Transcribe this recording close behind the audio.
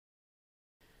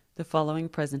The following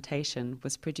presentation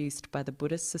was produced by the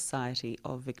Buddhist Society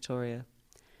of Victoria.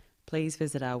 Please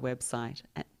visit our website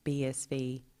at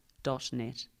bsv.net.au.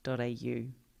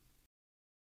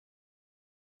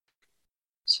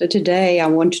 So today I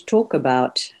want to talk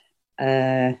about,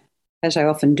 as I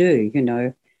often do,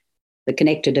 the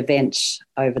connected events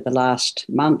over the last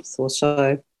month or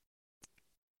so,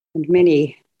 and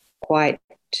many quite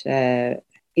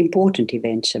important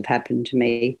events have happened to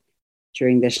me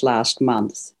during this last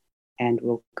month and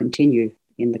will continue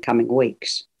in the coming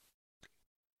weeks.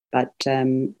 But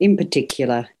in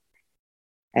particular,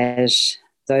 as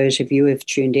those of you who have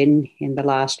tuned in the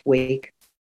last week,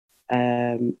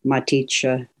 my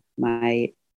teacher,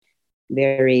 my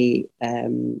very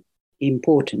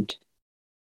important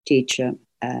teacher,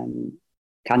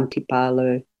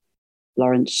 Kantipalo,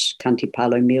 Lawrence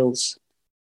Kantipalo Mills,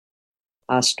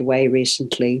 passed away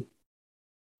recently.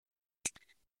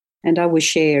 And I will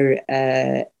share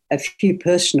a few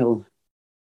personal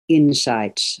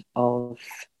insights of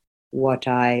what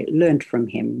I learned from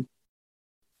him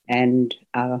and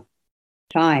our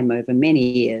time over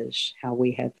many years, how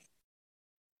we have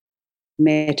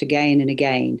met again and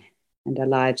again, and our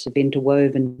lives have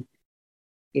interwoven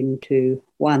into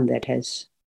one that has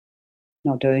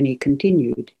not only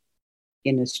continued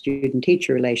in a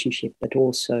student-teacher relationship, but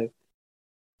also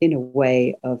in a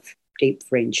way of deep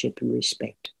friendship and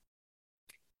respect.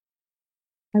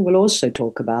 I will also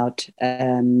talk about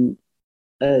a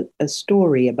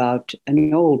story about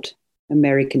an old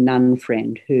American nun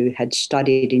friend who had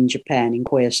studied in Japan, in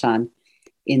Koyasan,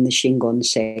 in the Shingon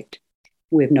sect.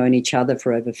 We've known each other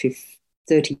for over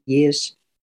 30 years,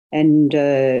 and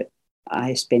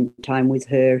I spent time with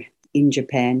her in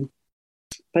Japan.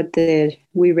 But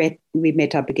we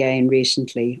met up again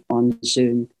recently on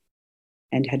Zoom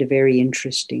and had a very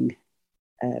interesting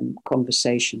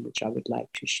conversation, which I would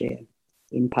like to share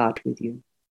in part with you.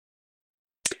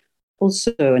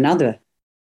 Also, another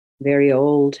very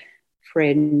old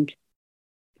friend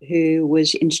who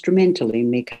was instrumental in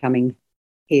me coming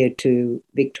here to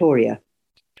Victoria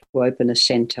to open a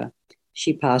centre.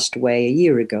 She passed away a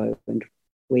year ago, and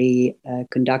we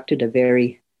conducted a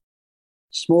very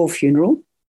small funeral.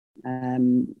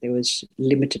 There was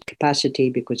limited capacity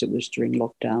because it was during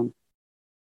lockdown.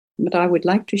 But I would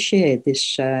like to share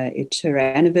this. It's her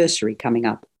anniversary coming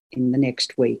up in the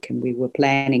next week, and we were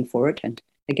planning for it. And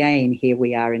again, here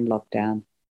we are in lockdown.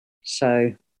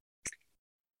 So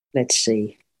let's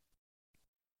see.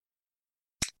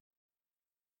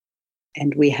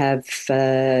 And we have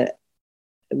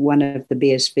one of the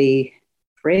BSV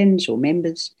friends or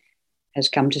members has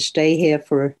come to stay here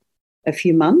for a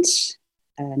few months,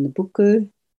 Nabucco,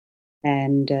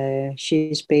 and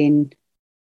she's been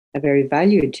a very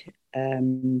valued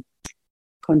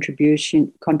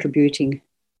contributing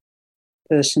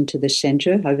person to the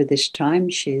centre over this time.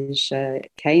 She's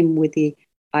came with the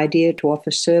idea to offer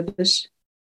service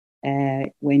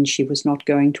when she was not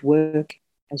going to work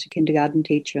as a kindergarten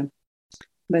teacher.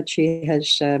 But she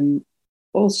has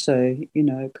also,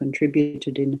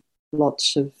 contributed in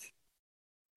lots of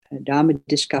Dhamma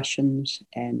discussions,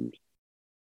 and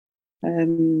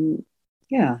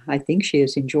I think she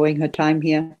is enjoying her time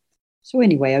here. So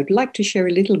anyway, I would like to share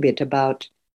a little bit about,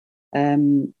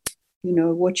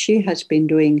 what she has been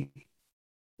doing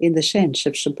in the sense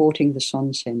of supporting the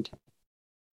Son Centre.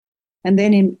 And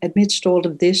then amidst all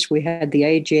of this, we had the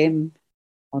AGM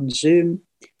on Zoom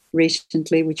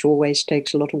recently, which always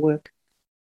takes a lot of work.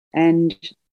 And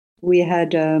we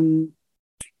had a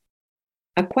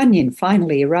Kwang Yin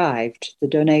finally arrived, the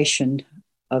donation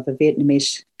of a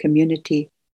Vietnamese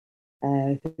community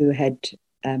who had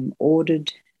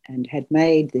ordered and had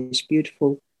made this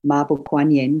beautiful marble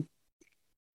Kwang Yin.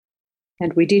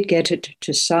 And we did get it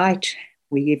to site.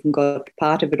 We even got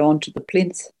part of it onto the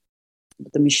plinth.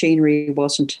 The machinery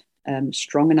wasn't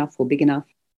strong enough or big enough.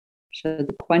 So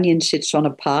the Kwang Yin sits on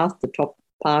a path, the top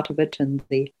part of it, and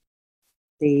the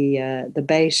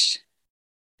base,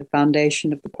 the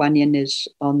foundation of the Kwang Yin is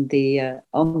on the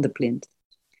plinth.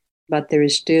 But there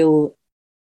is still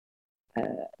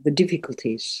the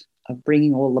difficulties of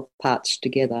bringing all the parts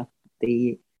together.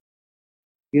 The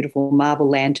beautiful marble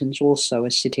lanterns also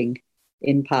are sitting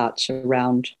in parts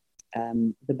around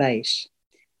the base.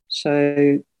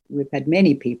 So we've had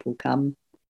many people come,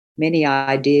 many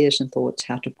ideas and thoughts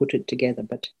how to put it together,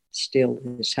 but still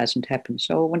this hasn't happened.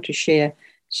 So I want to share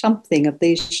something of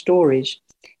these stories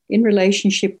in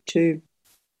relationship to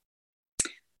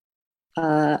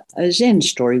a Zen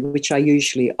story, which I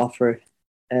usually offer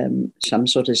some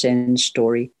sort of Zen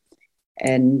story,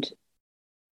 and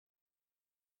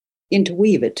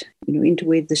interweave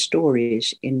the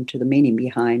stories into the meaning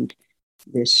behind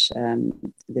this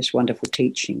wonderful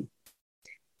teaching.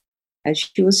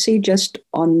 As you will see just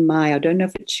on my, I don't know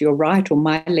if it's your right or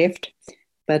my left,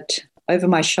 but over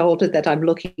my shoulder that I'm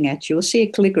looking at, you'll see a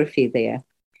calligraphy there,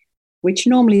 which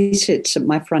normally sits at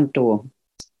my front door.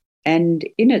 And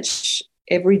in its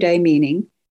everyday meaning,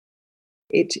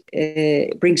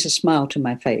 it brings a smile to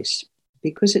my face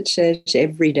because it says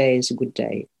every day is a good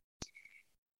day.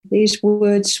 These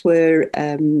words were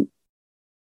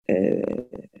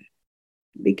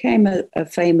became a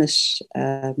famous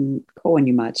koan,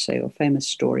 you might say, or famous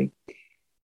story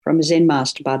from a Zen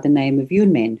master by the name of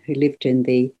Yunmen, who lived in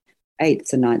the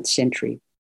 8th and 9th century.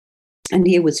 And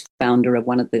he was founder of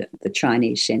one of the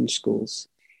Chinese Zen schools.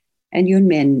 And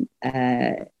Yunmen,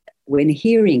 when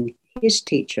hearing his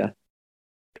teacher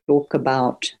talk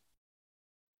about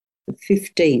the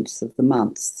 15th of the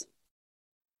month,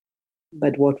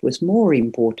 but what was more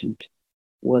important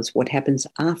was what happens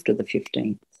after the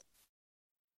 15th.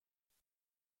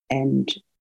 And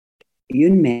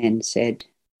Yunmen said,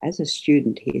 as a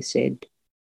student, he said,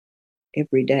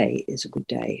 every day is a good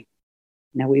day.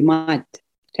 Now, we might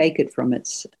take it from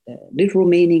its literal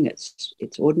meaning, its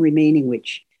ordinary meaning,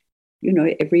 which, you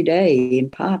know, every day in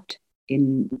part,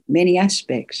 in many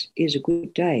aspects, is a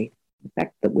good day. The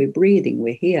fact that we're breathing,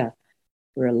 we're here,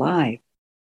 we're alive,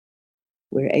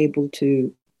 we're able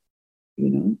to, you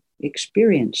know,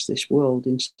 experience this world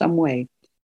in some way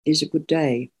is a good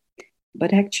day.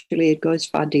 But actually, it goes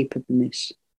far deeper than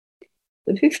this.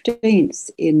 The 15th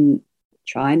in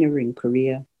China, in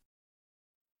Korea,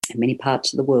 and many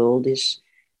parts of the world is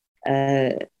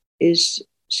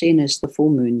seen as the full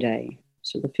moon day.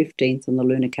 So the 15th on the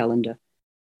lunar calendar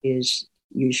is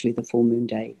usually the full moon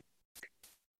day.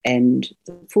 And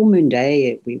the full moon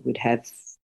day, we would have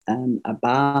a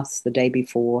bath the day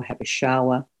before, have a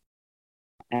shower,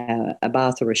 a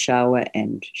bath or a shower,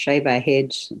 and shave our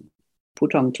heads and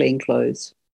put on clean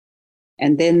clothes.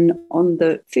 And then on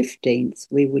the 15th,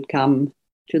 we would come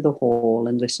to the hall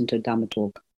and listen to Dhamma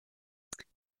talk.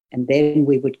 And then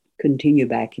we would continue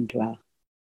back into our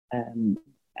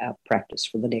practice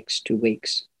for the next 2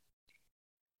 weeks.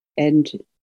 And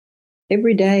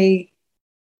every day,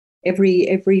 every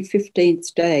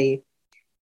 15th day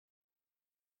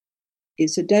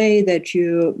is a day that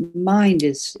your mind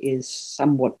is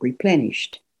somewhat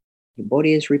replenished. Your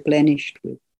body is replenished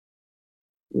with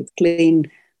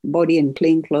clean body and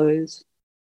clean clothes.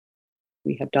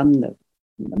 We have done the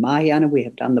Mahayana, we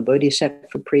have done the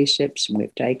Bodhisattva precepts, and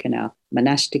we've taken our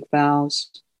monastic vows.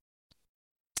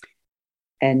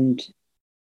 And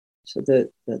so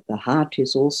the heart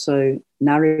is also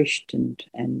nourished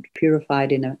and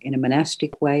purified in a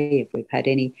monastic way. If we've had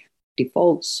any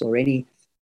defaults or any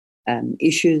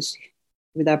issues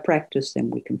with our practice, then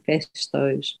we confess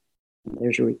those. And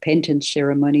there's a repentance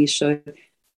ceremony. So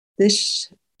this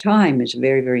time is a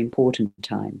very, very important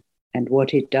time. And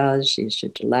what it does is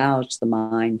it allows the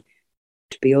mind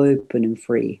to be open and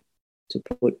free to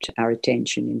put our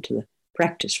attention into the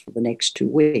practice for the next 2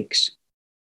 weeks.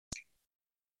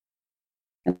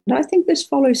 And I think this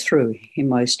follows through in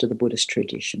most of the Buddhist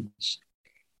traditions.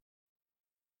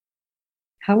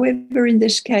 However, in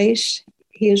this case,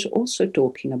 he is also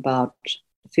talking about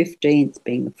the 15th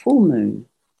being the full moon,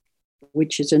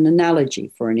 which is an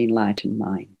analogy for an enlightened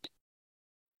mind.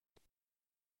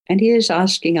 And he is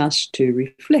asking us to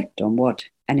reflect on what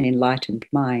an enlightened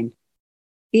mind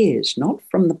is, not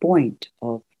from the point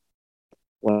of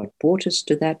what brought us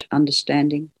to that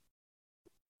understanding,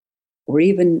 or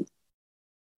even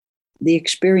the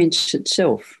experience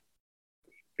itself,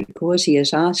 because he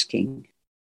is asking,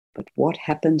 but what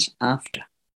happens after?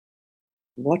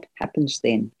 What happens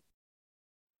then?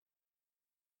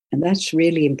 And that's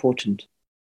really important.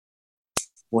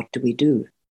 What do we do?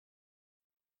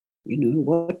 You know,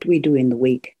 what do we do in the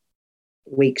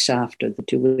weeks after, the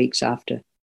 2 weeks after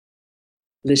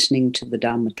listening to the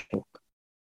Dhamma talk?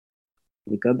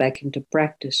 We go back into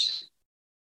practice.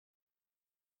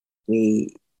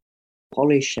 We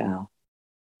polish our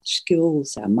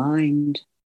skills, our mind.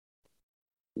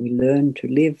 We learn to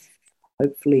live,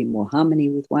 hopefully, in more harmony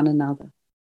with one another.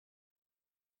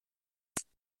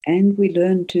 And we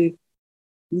learn to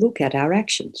look at our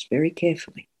actions very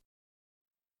carefully.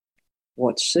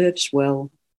 What serves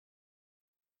well,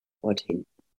 what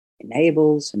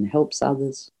enables and helps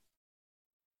others.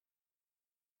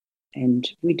 And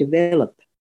we develop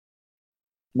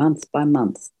month by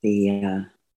month the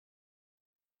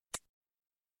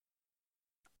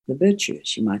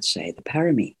virtues, you might say, the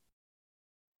parami,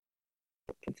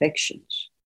 the perfections.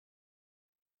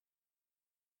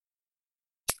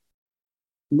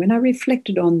 When I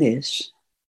reflected on this,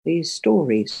 these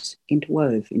stories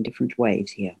interwove in different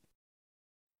ways here.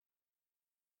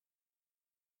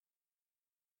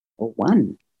 Well,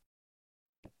 one,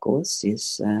 of course,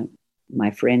 is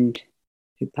my friend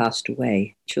who passed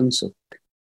away, Chunsuk,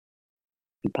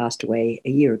 who passed away a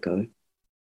year ago.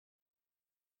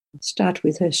 I'll start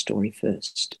with her story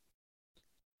first.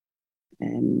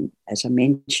 And as I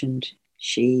mentioned,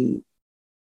 she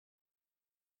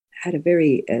had a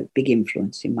very big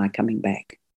influence in my coming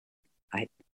back. I'd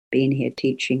been here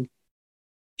teaching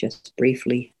just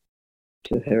briefly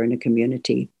to her in a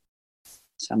community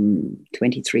some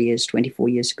 23 years, 24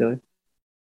 years ago.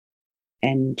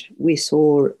 And we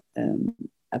saw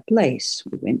a place.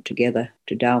 We went together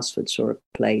to Dalesford, saw a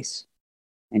place,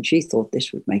 and she thought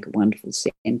this would make a wonderful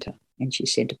centre. And she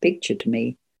sent a picture to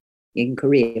me in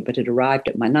Korea, but it arrived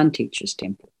at my nun teacher's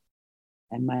temple.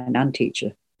 And my nun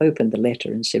teacher opened the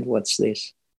letter and said, "What's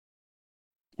this?"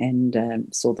 And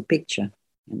saw the picture.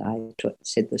 And I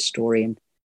said the story, and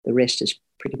the rest is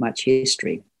pretty much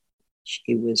history.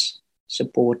 She was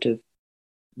supportive.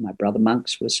 My brother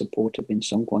monks were supportive in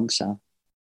Songkwangsa.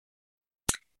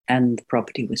 And the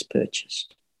property was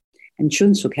purchased. And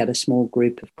Chunsuk had a small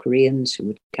group of Koreans who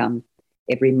would come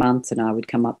every month, and I would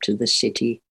come up to the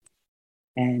city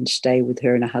and stay with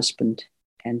her and her husband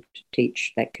and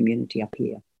teach that community up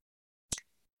here.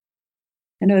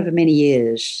 And over many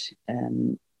years,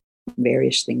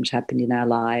 various things happened in our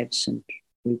lives, and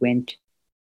we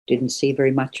didn't see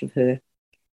very much of her.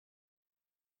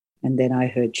 And then I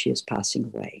heard she is passing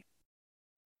away.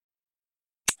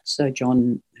 So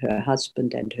John, her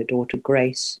husband, and her daughter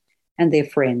Grace, and their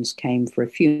friends came for a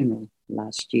funeral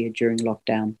last year during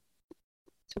lockdown.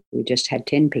 So we just had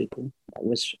 10 people. That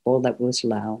was all that was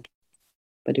allowed.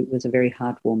 But it was a very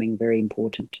heartwarming, very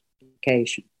important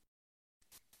occasion.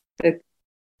 Her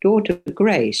daughter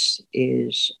Grace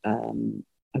is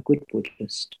a good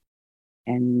Buddhist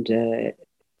and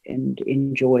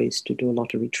enjoys to do a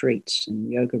lot of retreats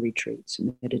and yoga retreats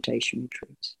and meditation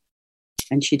retreats.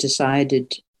 And she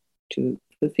decided to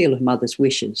fulfill her mother's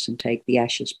wishes and take the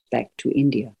ashes back to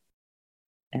India,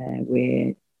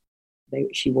 where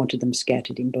she wanted them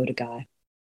scattered in Bodh Gaya.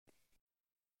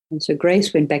 And so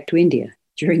Grace went back to India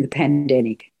during the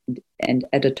pandemic. And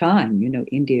at a time,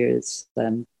 India is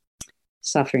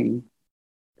suffering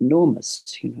enormous,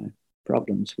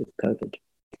 problems with COVID.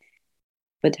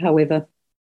 But however,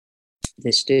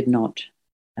 this did not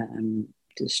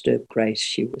disturb Grace.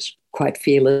 She was quite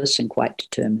fearless and quite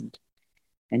determined.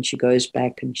 And she goes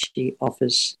back and she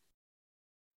offers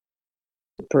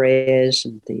the prayers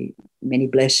and the many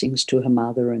blessings to her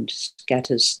mother and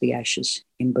scatters the ashes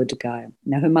in Bodh Gaya.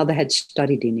 Now, her mother had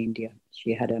studied in India.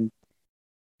 She had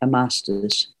a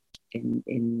master's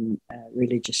in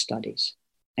religious studies,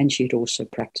 and she had also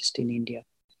practiced in India.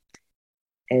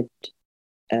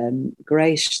 And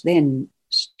Grace then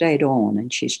stayed on,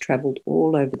 and she's traveled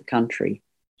all over the country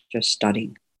just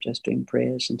studying, just doing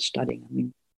prayers and studying. I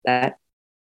mean, that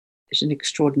is an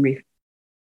extraordinary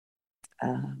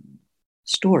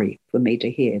story for me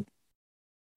to hear,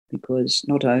 because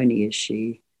not only is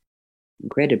she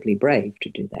incredibly brave to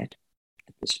do that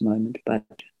at this moment,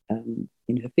 but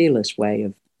in her fearless way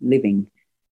of living,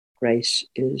 Grace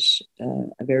is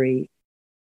a very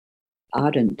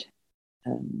ardent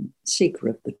seeker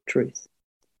of the truth,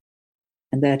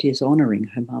 and that is honouring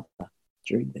her mother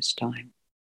during this time.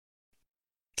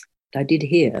 I did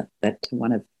hear that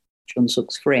one of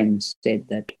Chunsuk's friends said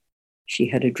that she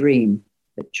had a dream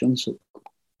that Chunsuk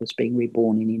was being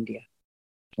reborn in India,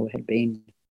 or had been,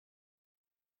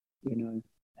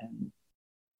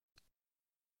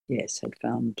 had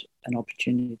found an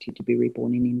opportunity to be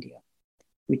reborn in India,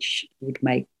 which would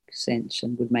make sense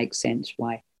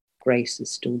why Grace is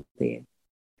still there.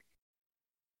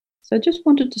 So I just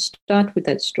wanted to start with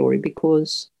that story,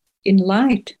 because in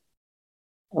light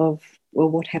of,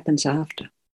 what happens after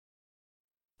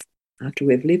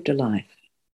we've lived a life,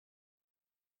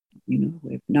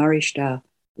 we've nourished our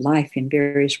life in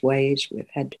various ways, we've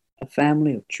had a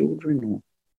family or children, or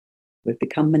we've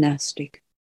become monastic,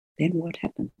 then what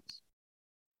happens?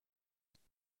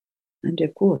 And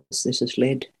of course, this is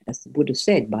led, as the Buddha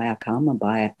said, by our karma,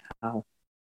 by our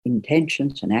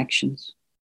intentions and actions,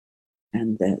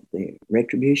 and the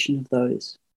retribution of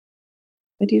those.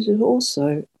 But it is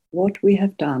also what we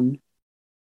have done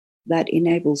that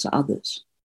enables others,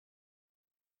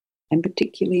 and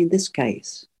particularly in this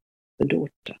case, the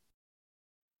daughter.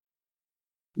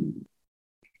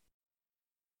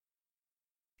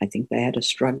 I think they had a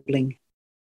struggling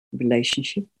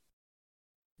relationship,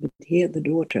 but here the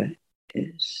daughter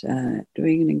is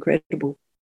doing an incredible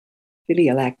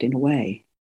filial act in a way,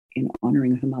 in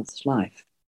honouring her mother's life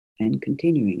and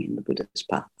continuing in the Buddha's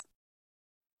path.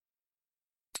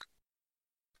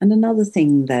 And another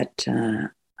thing that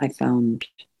I found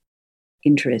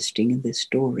interesting in this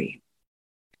story,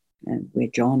 and where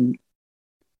John,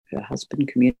 her husband,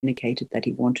 communicated that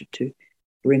he wanted to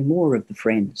bring more of the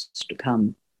friends to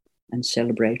come and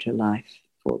celebrate her life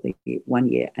for the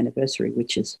 1-year anniversary,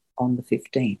 which is on the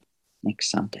 15th,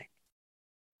 next Sunday.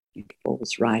 It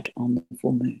falls right on the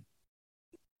full moon.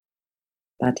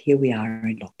 But here we are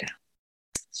in lockdown.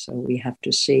 So we have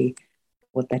to see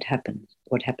what happens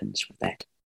with that.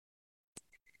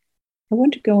 I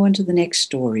want to go on to the next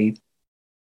story,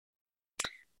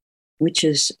 which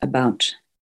is about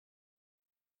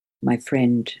my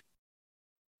friend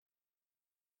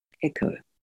Echo.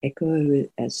 Echo,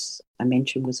 as I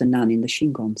mentioned, was a nun in the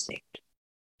Shingon sect.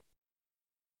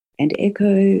 And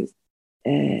Echo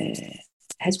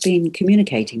has been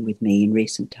communicating with me in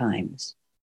recent times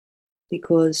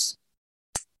because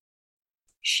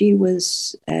she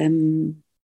was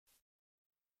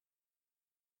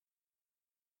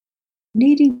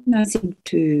needing, I think,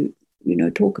 to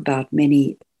talk about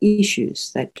many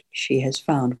issues that she has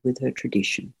found with her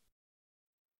tradition.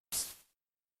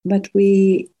 But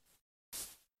we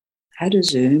had a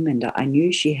Zoom, and I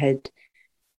knew she had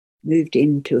moved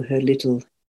into her little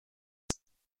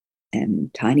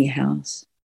tiny house,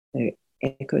 her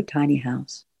Echo tiny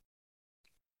house.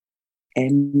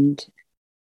 And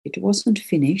it wasn't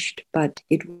finished, but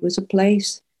it was a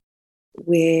place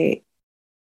where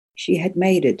she had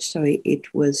made it so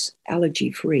it was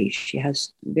allergy-free. She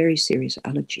has very serious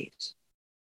allergies.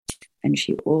 And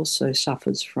she also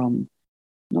suffers from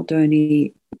not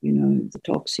only, the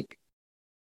toxic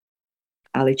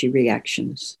allergy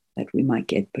reactions that we might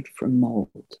get, but from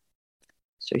mold.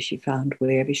 So she found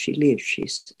wherever she lived,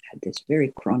 she's had this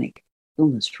very chronic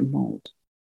illness from mold.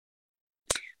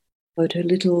 But her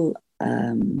little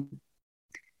kuti,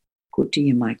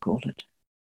 you might call it,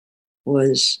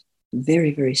 was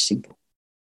very, very simple.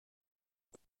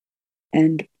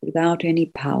 And without any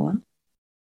power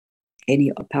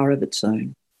of its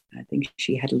own. I think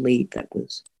she had a lead that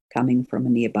was coming from a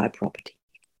nearby property.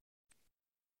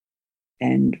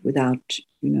 And without,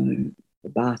 the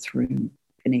bathroom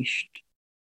finished,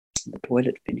 the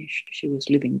toilet finished, she was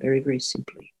living very, very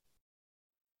simply.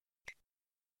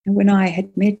 And when I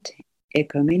had met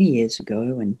Echo many years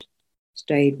ago and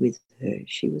stayed with her,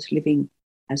 she was living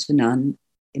as a nun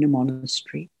in a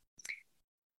monastery.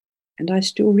 And I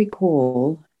still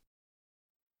recall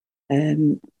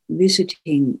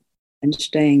visiting and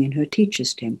staying in her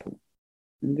teacher's temple,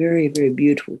 a very, very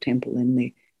beautiful temple in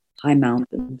the high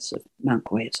mountains of Mount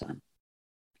Koyasan,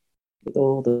 with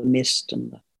all the mist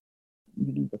and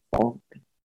the fog.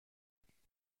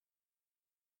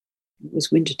 It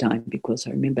was wintertime because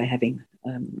I remember having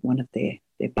one of their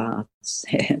baths.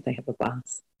 They have a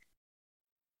bath.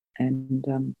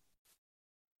 And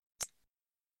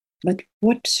but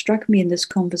what struck me in this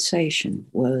conversation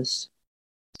was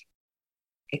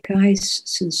Ekai's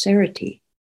sincerity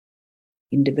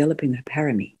in developing her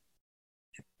parami,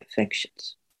 her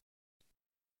perfections,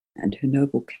 and her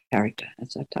noble character,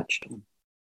 as I touched on.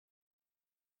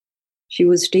 She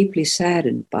was deeply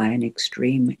saddened by an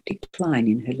extreme decline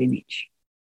in her lineage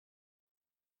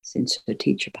since her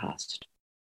teacher passed.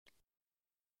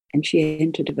 And she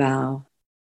entered a vow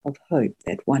of hope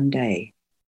that one day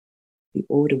the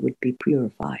order would be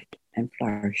purified and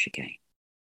flourish again.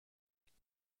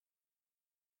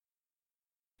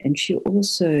 And she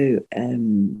also,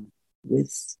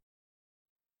 with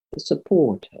the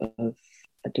support of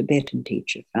a Tibetan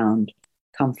teacher, found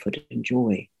comfort and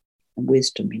joy and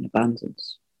wisdom in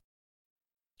abundance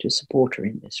to support her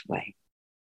in this way.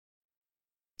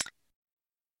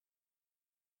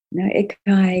 Now,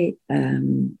 Ekai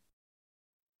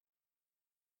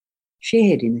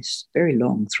shared in this very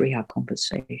long 3-hour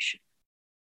conversation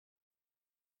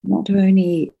not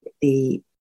only the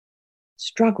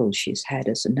struggle she's had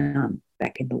as a nun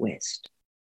back in the West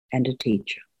and a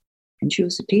teacher, and she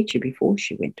was a teacher before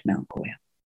she went to Mount Koya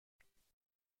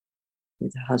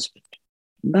with her husband,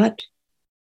 but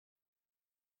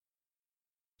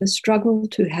the struggle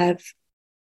to have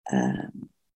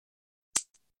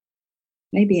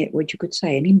maybe what you could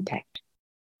say an impact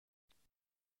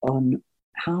on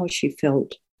how she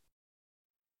felt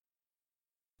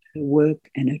her work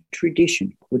and her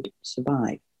tradition could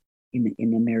survive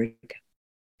in America.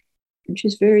 And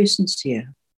she's very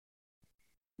sincere.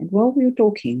 And while we were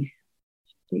talking,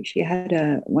 she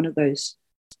had one of those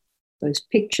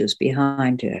pictures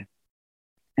behind her.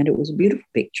 And it was a beautiful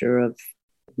picture of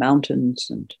mountains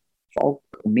and fog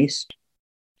or mist.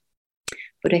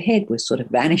 But her head was sort of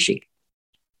vanishing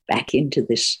back into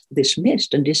this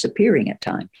mist and disappearing at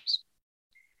times.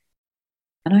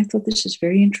 And I thought this is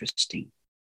very interesting,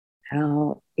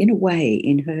 how, in a way,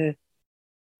 in her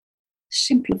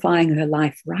simplifying her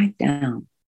life right down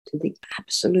to the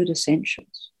absolute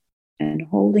essentials and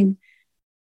holding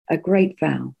a great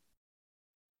vow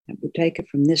that would take her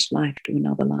from this life to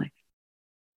another life,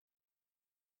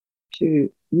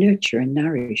 to nurture and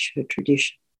nourish her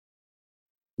tradition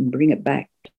and bring it back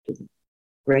to the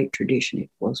great tradition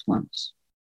it was once.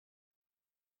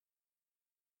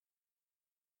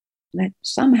 That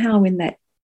somehow in that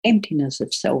emptiness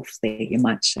of self there, you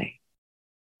might say,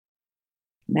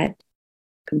 that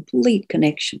complete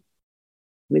connection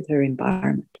with her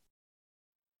environment,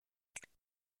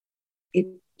 it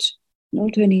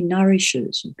not only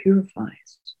nourishes and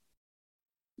purifies,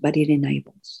 but it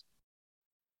enables.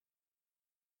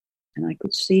 And I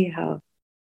could see how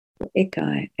the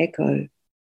echo,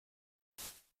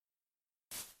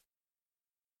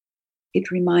 it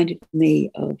reminded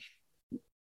me of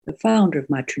the founder of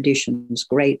my tradition's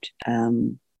great,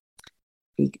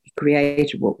 he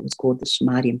created what was called the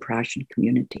Samadhi and Prajna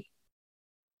community.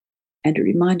 And it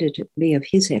reminded me of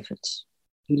his efforts.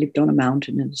 He lived on a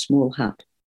mountain in a small hut.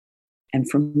 And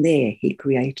from there, he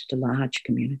created a large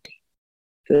community.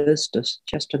 First,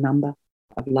 just a number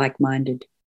of like-minded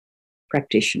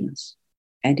practitioners.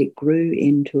 And it grew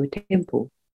into a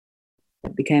temple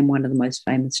that became one of the most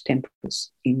famous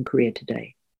temples in Korea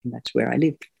today. And that's where I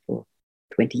lived for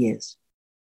 20 years.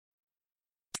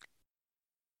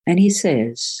 And he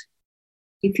says,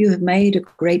 if you have made a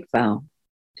great vow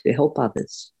to help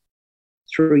others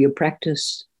through your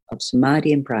practice of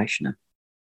Samadhi and Prajna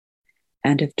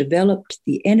and have developed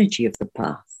the energy of the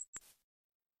path,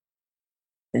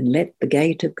 then let the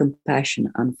gate of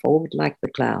compassion unfold like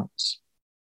the clouds.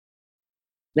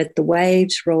 Let the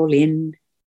waves roll in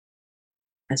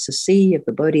as the sea of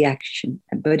the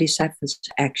Bodhisattva's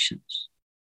actions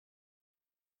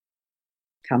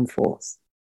come forth,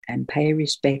 and pay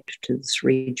respect to the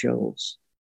three jewels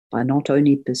by not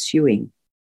only pursuing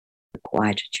the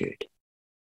quietude.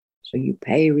 So you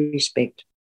pay respect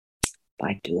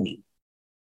by doing.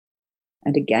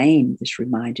 And again, this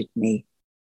reminded me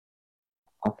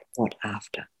of what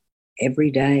after.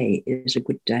 Every day is a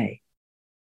good day.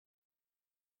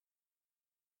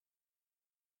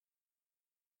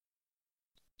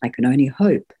 I can only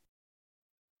hope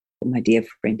for my dear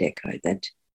friend Echo that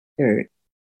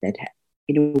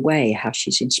in a way, how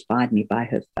she's inspired me by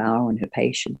her vow and her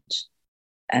patience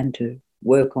and to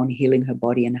work on healing her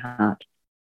body and heart,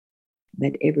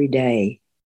 that every day,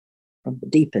 from the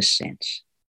deepest sense,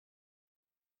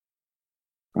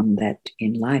 from that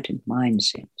enlightened mind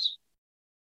sense,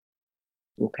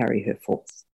 will carry her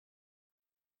forth.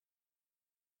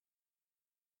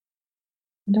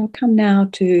 And I'll come now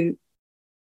to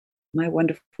my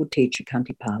wonderful teacher,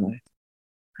 Kantipalo.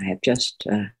 I have just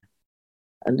a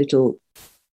little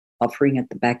offering at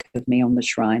the back of me on the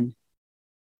shrine.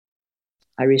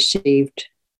 I received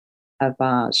a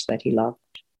vase that he loved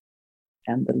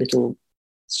and the little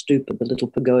stupa, the little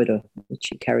pagoda, which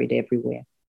he carried everywhere.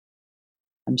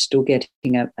 I'm still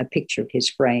getting a picture of his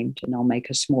framed, and I'll make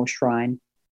a small shrine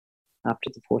after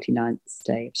the 49th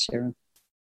day of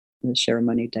the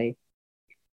ceremony day.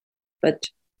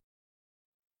 But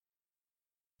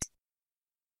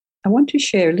I want to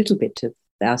share a little bit of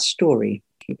our story,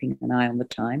 keeping an eye on the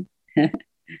time. You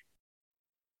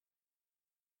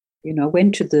know, I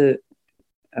went to the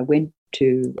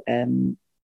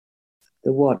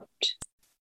Wat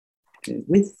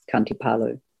with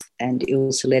Kantipalo and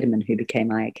Ilse Lederman, who became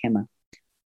Ayakema.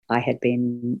 I had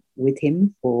been with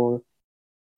him for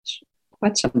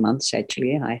quite some months,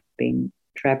 actually. I had been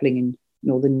traveling in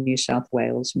northern New South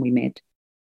Wales, and we met.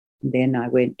 And then I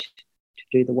went to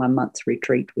do the 1 month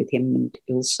retreat with him and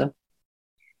Ilse.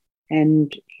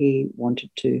 And he wanted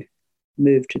to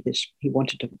move to this, he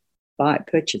wanted to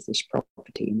purchase this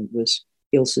property, and it was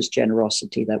Ilse's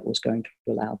generosity that was going to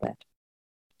allow that.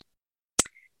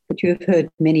 But you have heard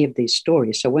many of these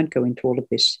stories, so I won't go into all of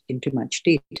this in too much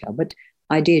detail, but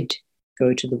I did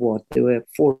go to the Wat. There were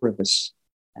 4 of us,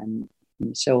 and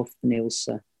himself and Ilse,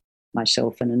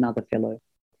 myself and another fellow.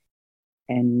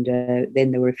 And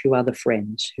then there were a few other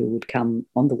friends who would come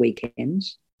on the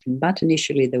weekends, but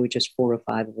initially there were just 4 or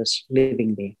 5 of us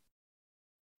living there.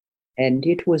 And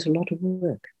it was a lot of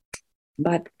work.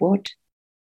 But what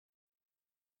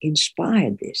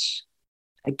inspired this,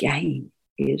 again,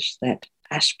 is that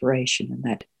aspiration and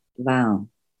that vow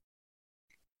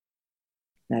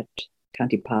that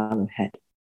Kantipalo had,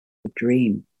 the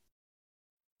dream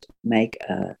to make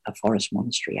a forest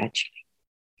monastery, actually.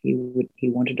 He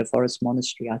wanted a forest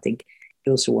monastery. I think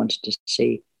he also wanted to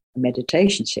see a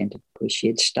meditation center because she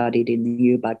had studied in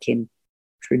the Yubakin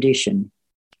tradition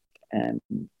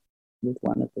with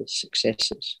one of the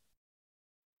successors.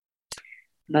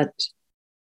 But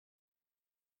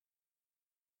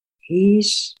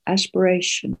his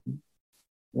aspiration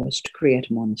was to create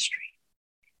a monastery.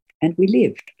 And we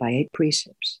lived by 8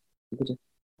 precepts. The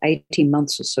 18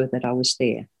 months or so that I was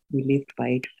there, we lived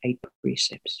by eight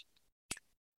precepts.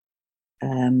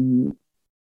 And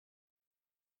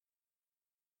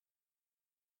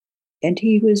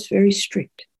he was very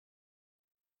strict.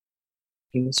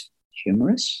 He was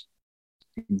humorous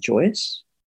and joyous,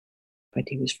 but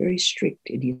he was very strict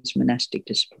in his monastic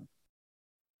discipline.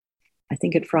 I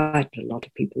think it frightened a lot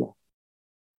of people off.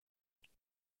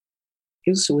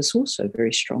 Ilse was also a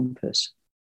very strong person,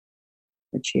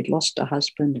 but she had lost her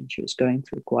husband and she was going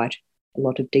through quite a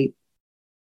lot of deep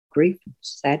grief and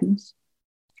sadness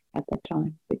at that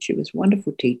time. But she was a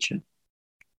wonderful teacher,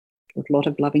 taught a lot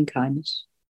of loving kindness.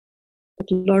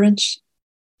 But Lawrence,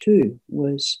 too,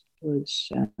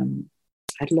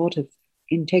 had a lot of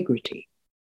integrity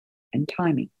and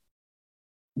timing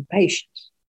and patience.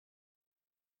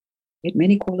 He had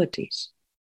many qualities.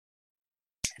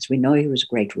 As we know, he was a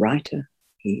great writer.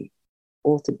 He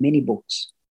authored many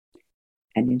books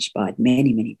and inspired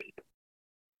many, many people.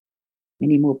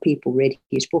 Many more people read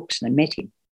his books than met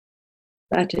him.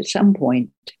 But at some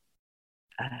point,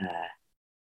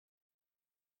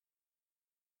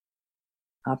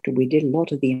 after we did a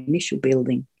lot of the initial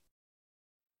building,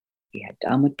 we had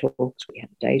Dhamma talks, we had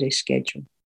a daily schedule.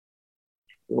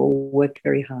 We all worked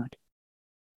very hard.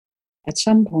 At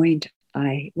some point,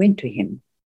 I went to him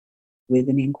with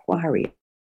an inquiry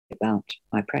about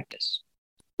my practice.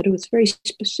 But it was a very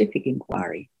specific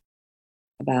inquiry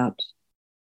about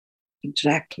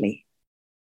exactly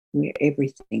where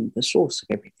everything, the source of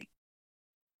everything,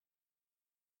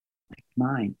 like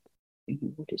mind.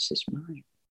 Thinking, what is this mind?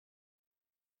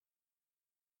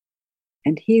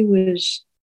 And he was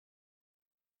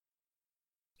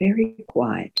very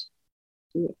quiet.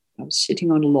 I was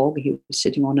sitting on a log, he was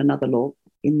sitting on another log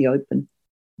in the open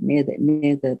near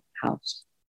the house.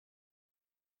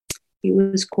 He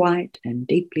was quiet and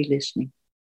deeply listening.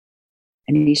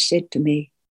 And he said to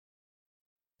me,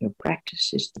 your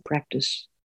practice is the practice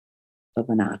of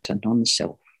anatta,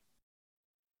 non-self.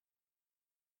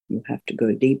 You have to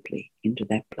go deeply into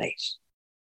that place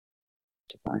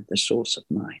to find the source of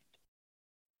mind.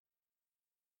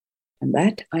 And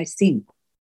that, I think,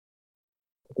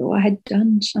 although I had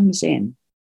done some Zen,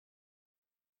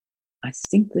 I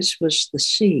think this was the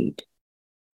seed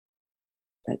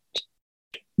that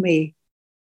took me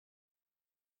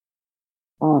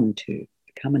on to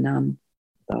become a nun.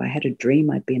 Though I had a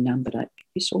dream I'd be a nun, but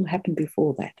this all happened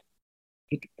before that.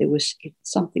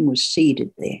 Something was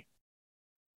seeded there.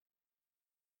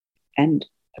 And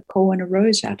a koan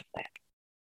arose out of that.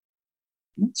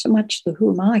 Not so much the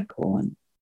who am I koan,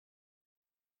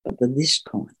 but the this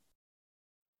koan.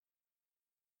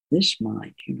 This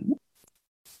mind,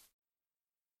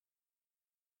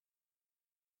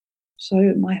 So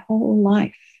my whole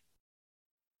life,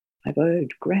 I've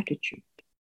owed gratitude,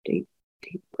 deep,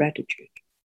 deep gratitude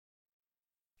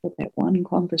for that one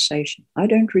conversation. I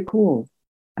don't recall.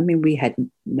 I mean, we had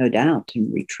no doubt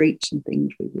in retreats and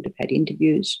things, we would have had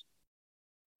interviews.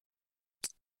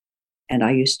 And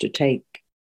I used to take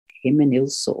him and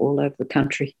Ilse all over the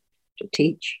country to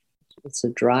teach. I was a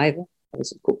driver, I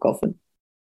was a cook often.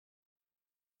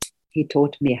 He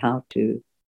taught me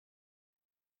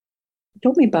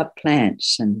about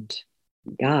plants and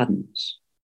gardens,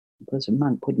 because a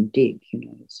monk couldn't dig,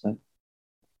 so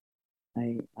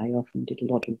I often did a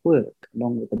lot of work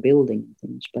along with the building and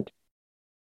things, but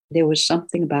there was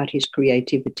something about his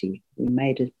creativity. We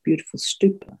made a beautiful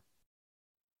stupa.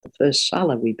 The first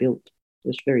sala we built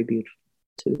was very beautiful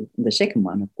too. And the second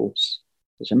one, of course,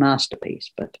 was a masterpiece,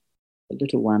 but the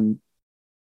little one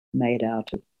made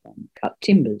out of cut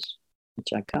timbers, which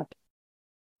I cut,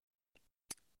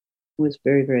 was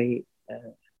very, very,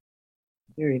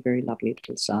 very, very lovely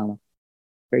little sala,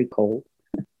 very cold.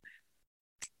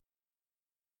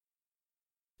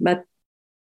 But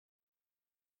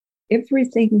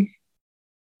everything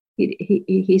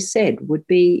he said would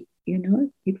be,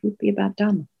 it would be about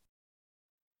Dhamma.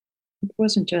 It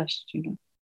wasn't just,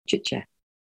 chit-chat.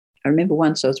 I remember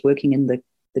once I was working in the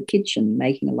kitchen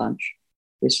making a lunch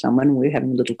with someone. We were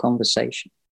having a little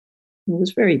conversation. It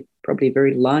was probably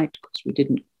very light because we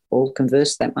didn't all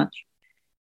converse that much.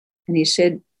 And he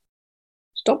said,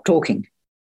 stop talking,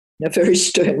 in a very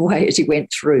stern way as he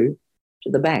went through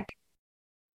to the back.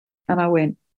 And I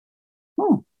went,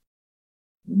 oh,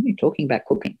 we're talking about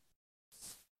cooking.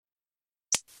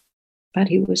 But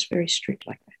he was very strict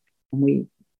like that. And we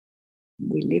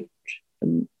lived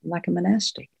like a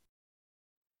monastic.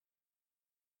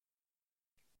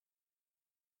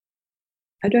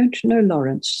 I don't know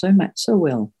Lawrence so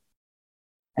well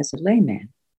as a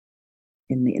layman,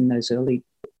 in those early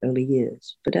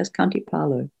years. But as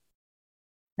Kantipalo,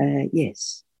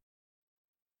 yes,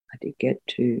 I did get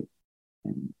to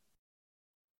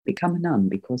become a nun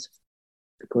because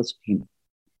of him.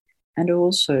 And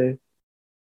also,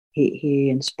 he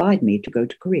inspired me to go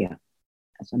to Korea,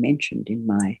 as I mentioned in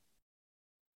my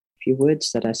few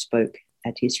words that I spoke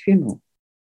at his funeral.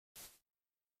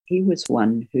 He was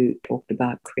one who talked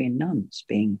about Korean nuns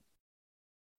being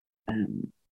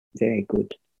very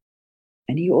good.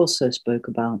 And he also spoke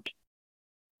about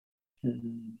a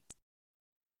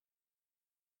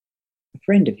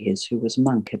friend of his who was a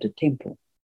monk at a temple.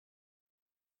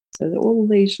 So there are all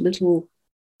these little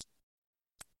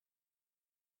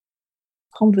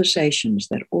conversations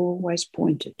that always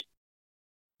pointed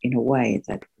in a way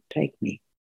that would take me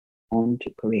on to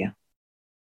Korea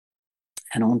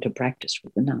and on to practice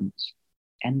with the nuns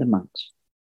and the monks.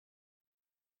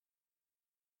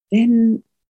 Then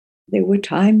there were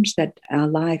times that our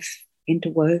life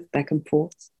interwove back and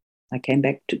forth. I came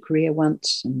back to Korea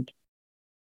once and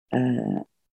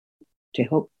to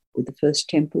help with the first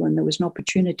temple, and there was an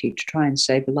opportunity to try and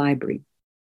save a library.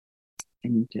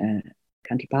 And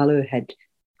Kantipalo had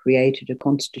created a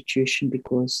constitution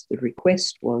because the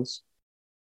request was,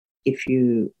 if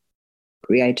you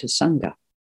create a sangha,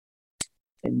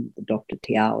 then the Dr.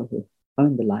 Tiao, who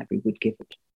owned the library, would give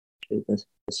it to the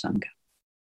sangha.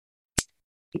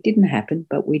 It didn't happen,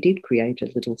 but we did create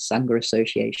a little sangha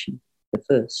association, the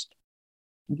first.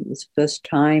 And it was the first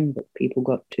time that people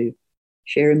got to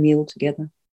share a meal together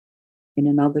in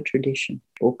another tradition,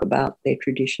 talk about their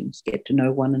traditions, get to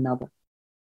know one another.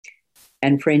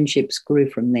 And friendships grew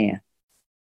from there.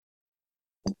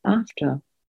 But after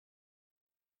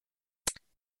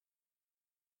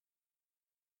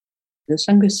the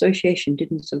Sangha Association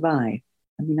didn't survive.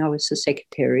 I mean, I was the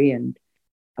secretary and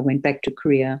I went back to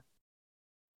Korea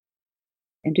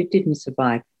and it didn't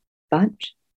survive. But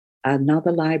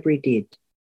another library did.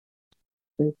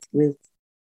 With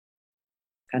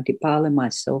Kantipala,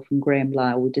 myself and Graham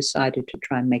Lyle, we decided to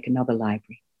try and make another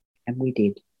library. And we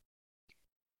did.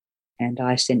 And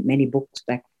I sent many books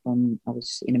back from, I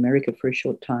was in America for a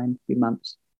short time, a few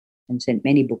months, and sent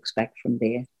many books back from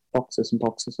there, boxes and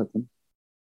boxes of them.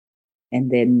 And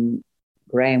then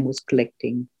Graham was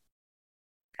collecting.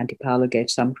 Kantipalo gave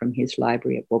some from his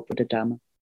library at Dhamma.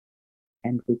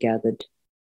 And we gathered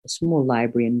a small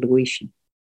library in Luisian,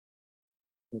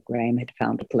 where Graham had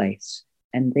found a place.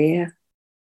 And there,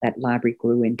 that library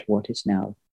grew into what is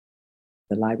now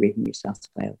the Library of New South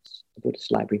Wales, the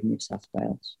Buddhist Library of New South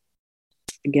Wales.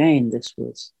 Again, this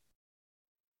was,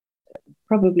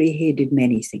 probably he did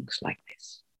many things like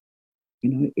this. You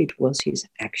know, it was his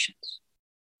actions.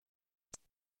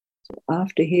 So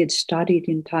after he had studied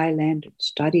in Thailand, and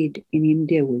studied in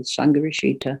India with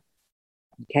Sangharishita,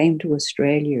 and came to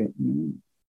Australia in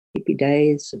hippie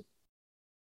days of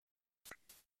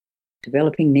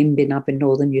developing Nimbin up in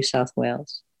northern New South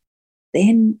Wales,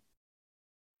 then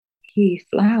he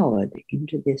flowered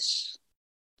into this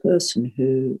person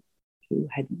who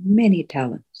had many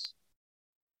talents,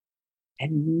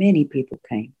 and many people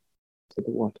came to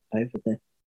the Wat over the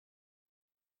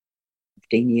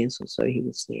 15 years or so he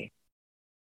was there.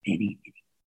 Many,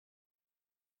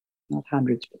 not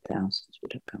hundreds but thousands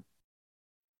would have come.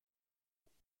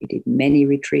 He did many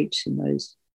retreats in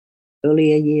those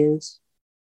earlier years,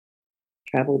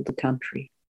 traveled the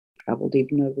country, traveled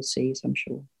even overseas, I'm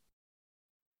sure.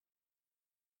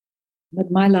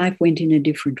 But my life went in a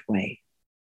different way.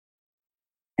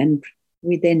 And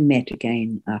we then met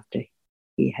again after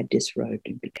he had disrobed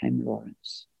and became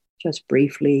Lawrence, just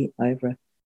briefly over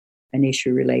an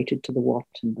issue related to the Wat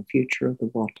and the future of the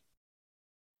Wat.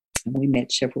 And we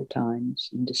met several times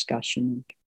in discussion.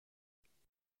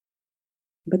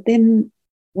 But then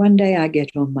one day I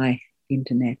get on my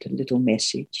internet a little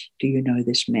message, do you know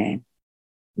this man,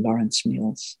 Lawrence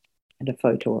Mills, and a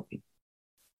photo of him.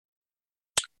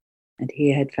 And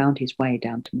he had found his way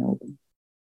down to Melbourne.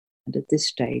 And at this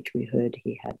stage, we heard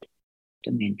he had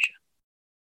dementia.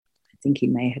 I think he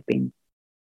may have been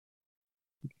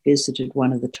visited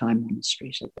one of the Thai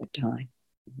monasteries at that time.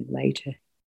 And later,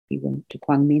 he went to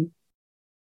Kwang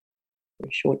for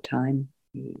a short time.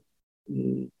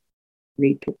 He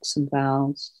retook some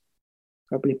vows,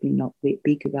 probably not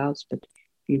Bhikkhu vows, but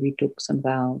he retook some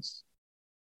vows.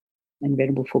 And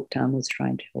Venerable Phuktam was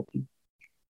trying to help him.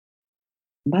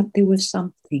 But there was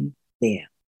something there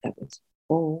that was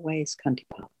always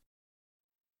Kantipalo,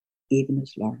 even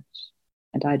as Lawrence.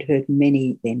 And I'd heard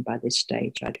many then by this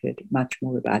stage. I'd heard much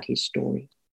more about his story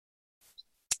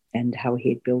and how he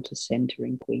had built a centre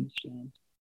in Queensland.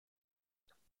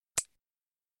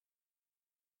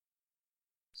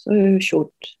 So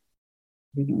short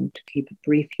to keep it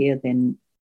brief here, then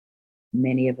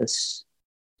many of us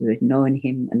who had known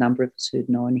him, a number of us who had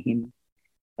known him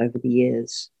over the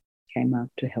years, came out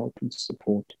to help and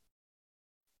support.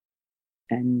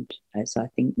 And as I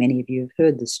think many of you have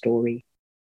heard the story,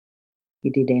 he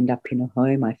did end up in a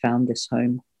home. I found this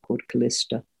home called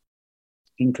Callista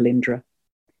in Kalindra.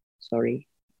 A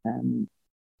home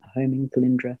in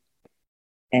Kalindra.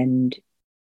 And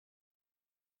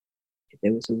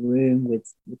there was a room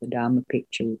with a Dhamma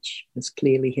picture, which was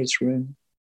clearly his room.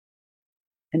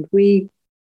 And we,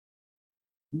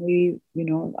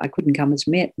 I couldn't come as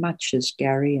much as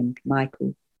Gary and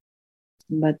Michael,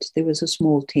 but there was a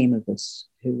small team of us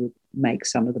who would make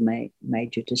some of the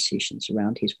major decisions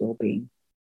around his well-being.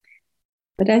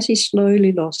 But as he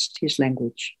slowly lost his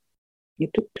language,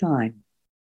 it took time.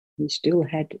 He still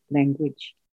had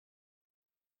language.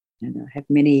 And I have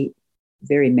many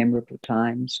very memorable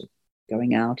times of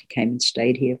going out. He came and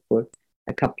stayed here for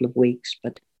a couple of weeks,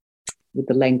 but with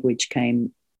the language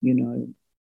came,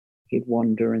 he'd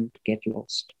wander and get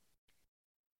lost.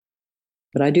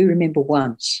 But I do remember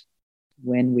once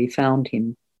when we found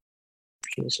him,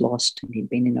 he was lost and he'd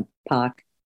been in a park,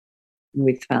 and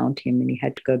we found him and he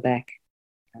had to go back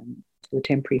to a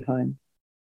temporary home.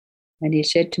 And he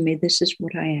said to me, "This is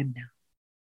what I am now."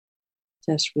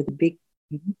 Just with a big,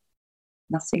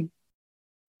 nothing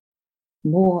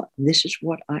more. This is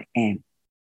what I am.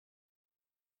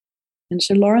 And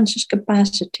so Lawrence's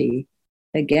capacity,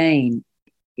 again,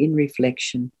 in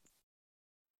reflection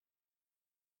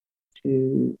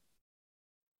to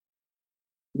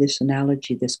this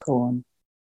analogy, this koan,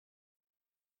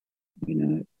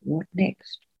 what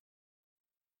next?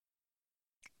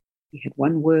 He had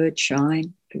one word,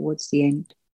 shine, towards the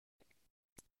end.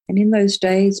 And in those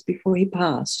days before he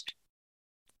passed,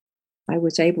 I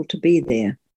was able to be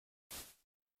there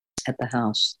at the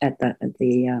house, at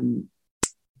the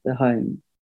home,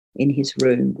 in his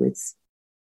room with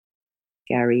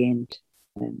Gary and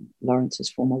Lawrence's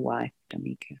former wife,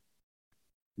 Damika,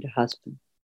 and her husband.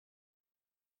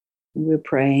 And we were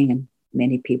praying and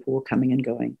many people were coming and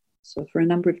going. So for a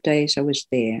number of days I was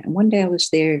there. And one day I was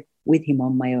there with him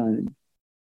on my own.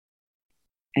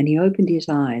 And he opened his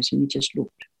eyes and he just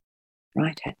looked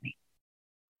right at me.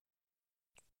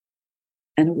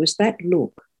 And it was that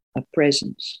look of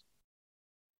presence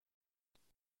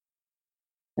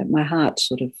that my heart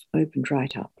sort of opened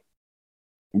right up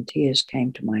and tears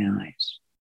came to my eyes.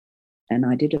 And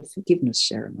I did a forgiveness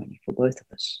ceremony for both of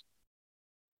us,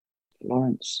 for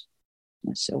Lawrence,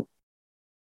 myself.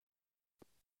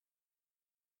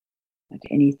 That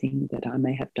anything that I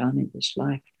may have done in this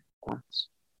life past,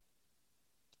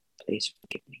 please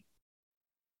forgive me.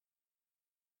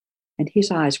 And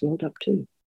his eyes welled up too.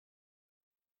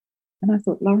 And I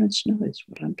thought, Lawrence knows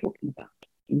what I'm talking about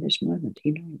in this moment.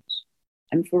 He knows.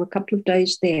 And for a couple of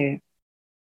days there,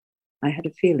 I had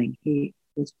a feeling he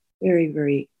was very,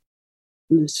 very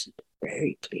lucid,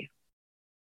 very clear.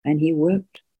 And he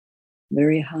worked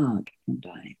very hard on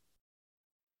dying.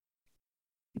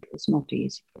 It was not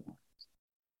easy for Lawrence.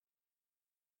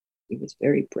 He was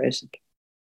very present.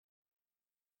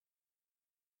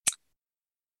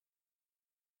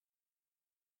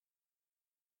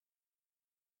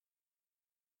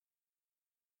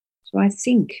 So I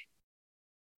think,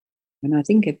 when I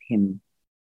think of him,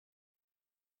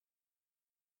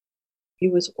 he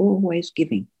was always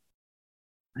giving.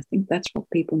 I think that's what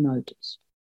people noticed.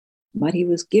 But he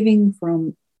was giving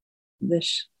from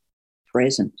this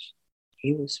presence.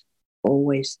 He was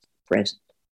always present.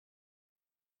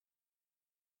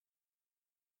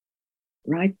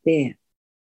 Right there,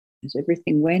 as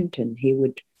everything went, and he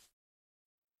would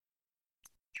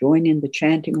join in the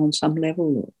chanting on some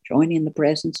level or join in the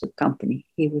presence of company,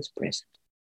 he was present.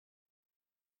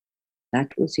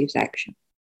 That was his action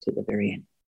to the very end.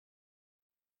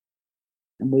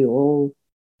 And we all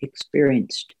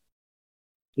experienced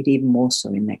it even more so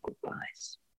in that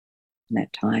goodbyes, in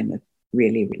that time of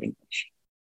really relinquishing.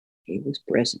 He was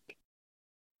present.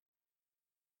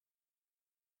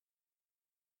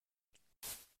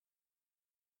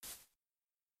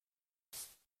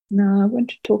 Now I want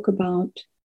to talk about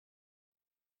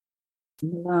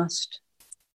in the last,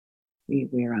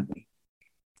 where are we?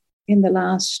 In the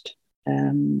last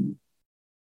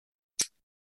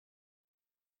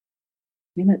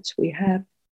minutes we have,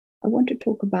 I want to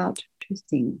talk about two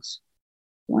things.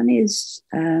 One is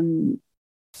the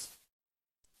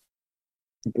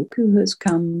Bhikkhu has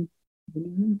come,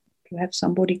 to have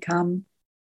somebody come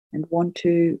and want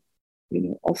to,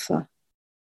 offer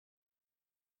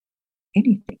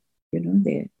anything,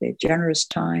 their generous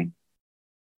time,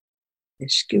 their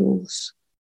skills,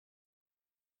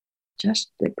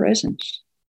 just their presence,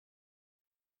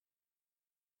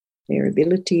 their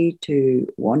ability to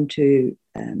want to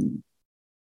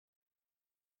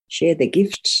share their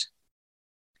gifts.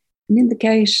 And in the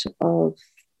case of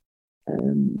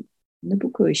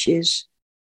Nabucco, she has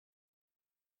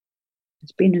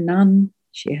been a nun.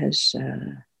 She has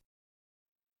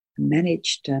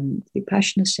managed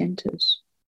Vipassana centers,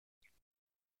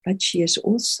 but she is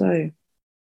also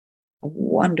a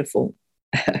wonderful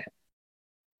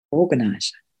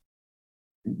organizer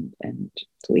and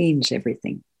cleans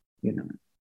everything,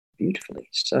 beautifully.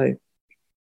 So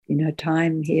in her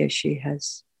time here, she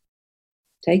has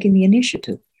taken the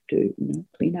initiative to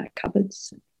clean out cupboards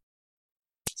and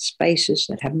spaces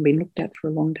that haven't been looked at for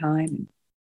a long time and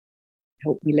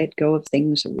help me let go of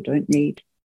things that we don't need.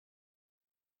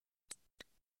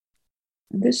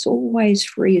 And this always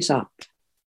frees up,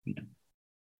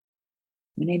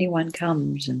 when anyone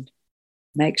comes and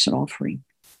makes an offering,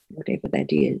 whatever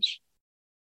that is,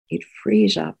 it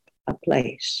frees up a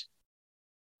place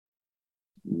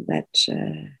that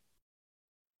you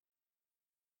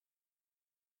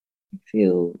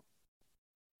feel,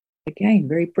 again,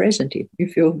 very present. You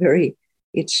feel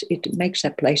it makes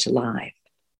that place alive.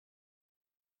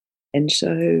 And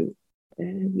so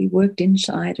we worked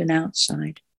inside and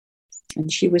outside.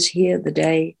 And she was here the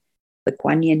day the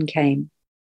Kwang came.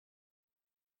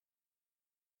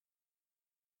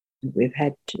 And we've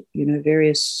had,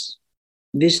 various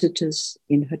visitors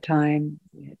in her time.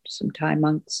 We had some Thai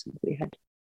monks, and we had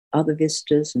other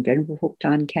visitors, and Venerable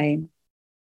Huktan came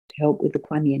to help with the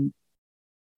Kwang.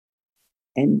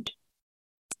 And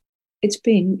it's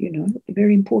been,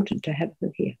 very important to have her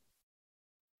here.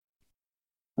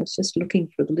 I was just looking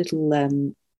for the little, I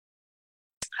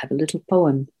have a little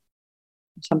poem,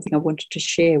 something I wanted to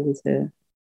share with her.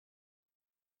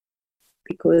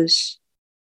 Because,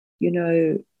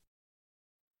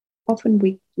 often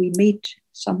we meet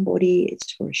somebody,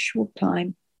 it's for a short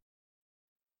time.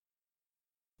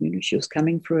 She was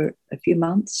coming for a few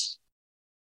months.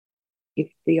 If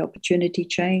the opportunity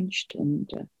changed and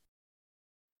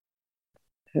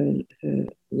her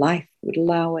life would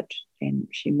allow it, then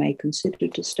she may consider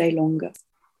to stay longer.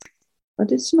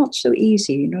 But it's not so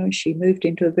easy, She moved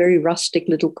into a very rustic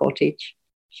little cottage.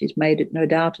 She's made it, no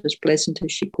doubt, as pleasant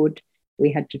as she could.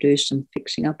 We had to do some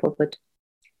fixing up of it.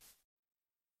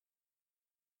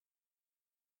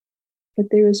 But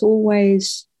there is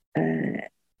always,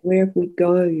 wherever we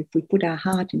go, if we put our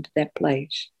heart into that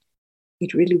place,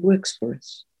 it really works for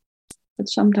us. But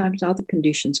sometimes other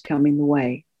conditions come in the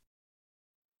way.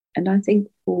 And I think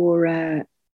for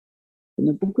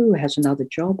Nabucco, who has another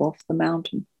job off the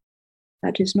mountain,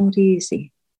 that is not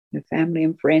easy. Her family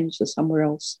and friends are somewhere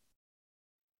else.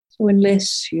 So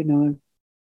unless, you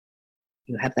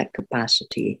have that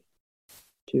capacity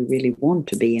to really want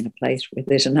to be in a place where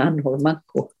there's a nun or a monk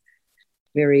or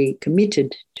very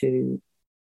committed to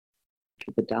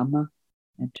the Dhamma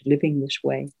and to living this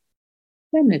way,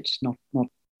 then it's not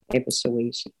ever so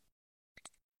easy.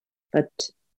 But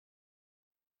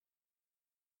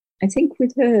I think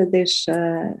with her,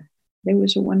 there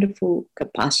was a wonderful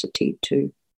capacity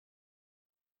to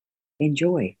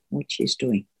enjoy what she's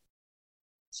doing.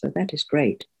 So that is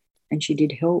great. And she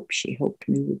did help. She helped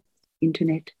me with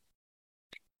internet.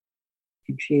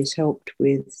 And she has helped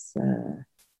with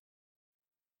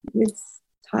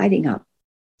tidying up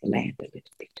the land a little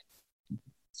bit.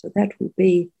 So that will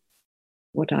be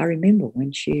what I remember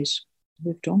when she's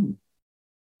moved on,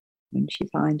 when she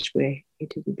finds where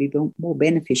it will be more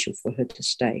beneficial for her to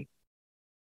stay.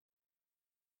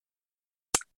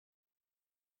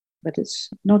 But it's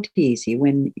not easy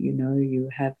when, you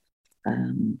have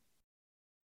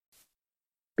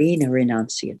been a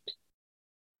renunciant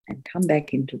and come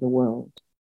back into the world,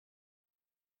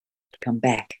 to come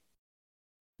back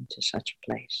into such a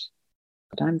place.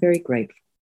 But I'm very grateful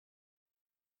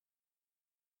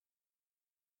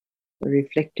for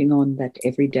reflecting on that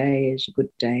every day is a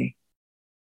good day,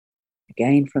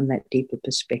 again from that deeper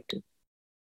perspective.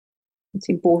 It's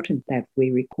important that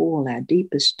we recall our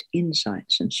deepest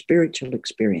insights and spiritual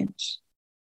experience.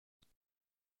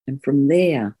 And from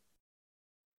there,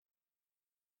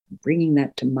 bringing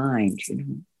that to mind,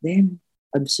 then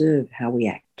observe how we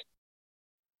act.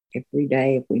 Every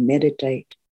day, if we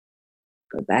meditate,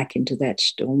 go back into that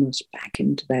stillness, back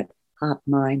into that heart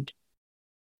mind,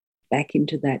 back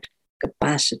into that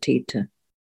capacity to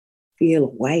feel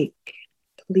awake,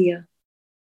 clear,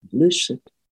 lucid,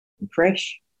 and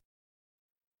fresh.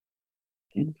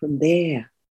 And from there,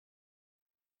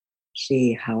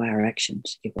 see how our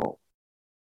actions evolve.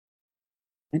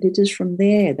 And it is from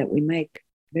there that we make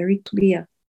very clear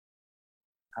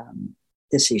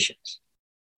decisions.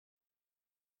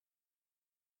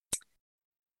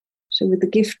 So with the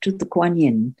gift of the Kuan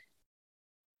Yin,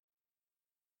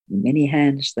 many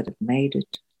hands that have made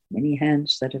it, many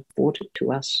hands that have brought it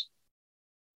to us,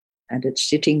 and it's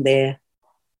sitting there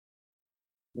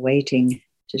waiting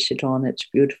to sit on its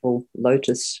beautiful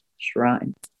lotus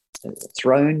shrine,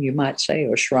 throne, you might say,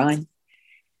 or shrine.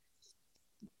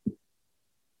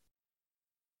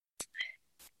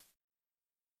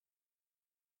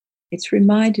 It's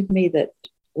reminded me that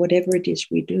whatever it is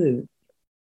we do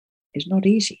is not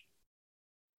easy.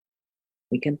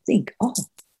 We can think, oh,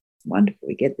 wonderful,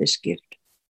 we get this gift.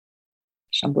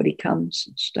 Somebody comes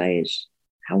and stays,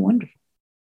 how wonderful.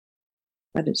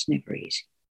 But it's never easy.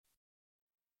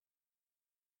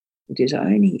 It is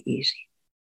only easy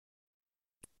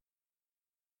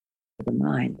for the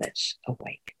mind that's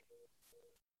awake.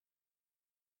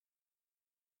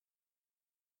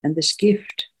 And this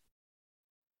gift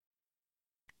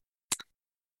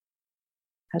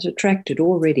has attracted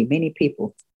already many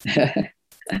people,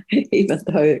 even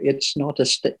though it's not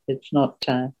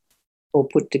all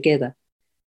put together.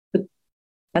 But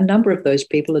a number of those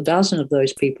people, a dozen of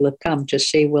those people, have come to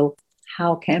see, well,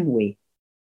 how can we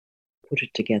put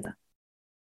it together?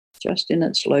 Just in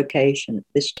its location at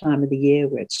this time of the year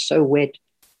where it's so wet,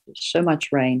 there's so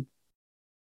much rain,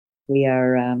 we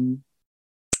are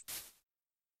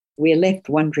left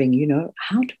wondering,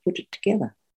 how to put it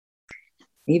together.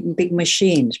 Even big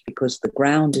machines, because the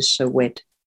ground is so wet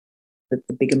that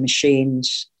the bigger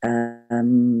machines,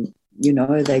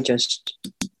 they just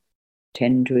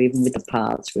tend to, even with the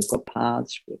paths,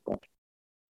 we've got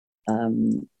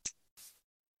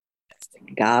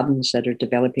gardens that are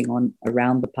developing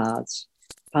around the paths.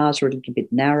 Paths are a little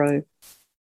bit narrow.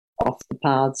 Off the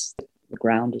paths, the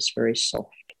ground is very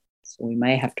soft. So we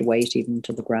may have to wait even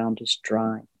until the ground is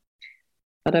dry.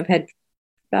 But I've had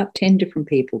about 10 different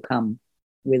people come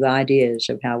with ideas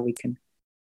of how we can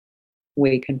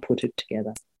put it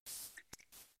together.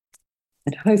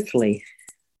 And hopefully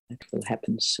that will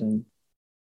happen soon.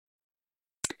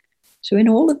 So in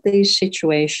all of these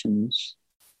situations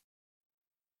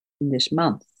in this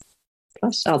month,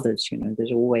 plus others,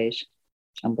 there's always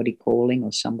somebody calling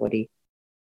or somebody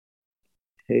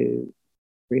who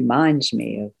reminds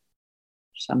me of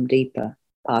some deeper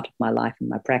part of my life and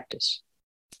my practice.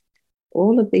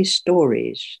 All of these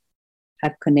stories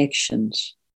have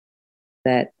connections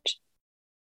that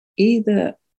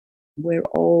either we're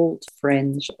old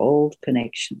friends, old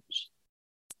connections,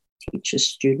 teacher,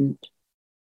 student,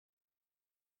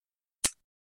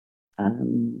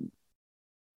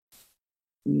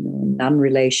 nun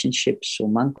relationships or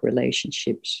monk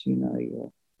relationships,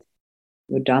 your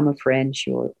Dhamma friends,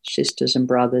 your sisters and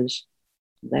brothers,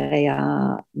 they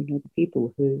are, the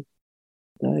people who,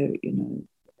 though,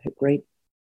 have great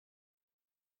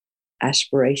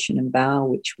aspiration and vow,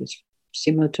 which was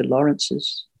similar to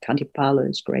Lawrence's,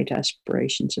 Kantipalo's great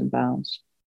aspirations and vows,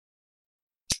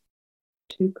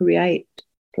 to create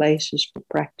places for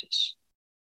practice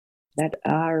that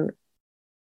are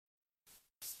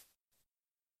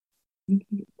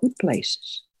good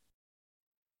places,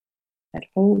 that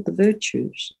hold the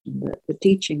virtues and the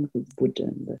teaching of the Buddha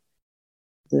and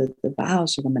the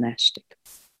vows of the monastic.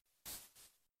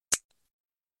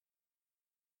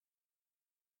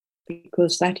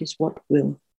 Because that is what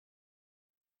will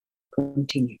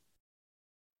continue.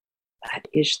 That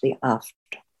is the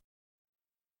after.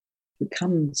 Who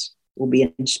comes will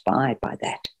be inspired by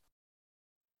that.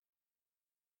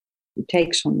 Who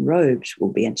takes on robes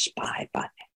will be inspired by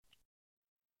that.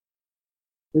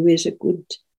 Who is a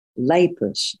good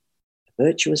layperson, a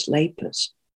virtuous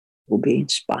layperson, will be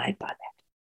inspired by that.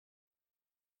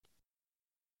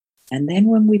 And then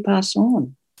when we pass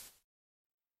on,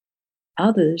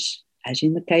 others, as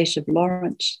in the case of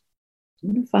Lawrence,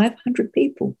 500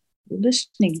 people were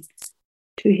listening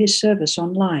to his service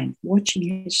online,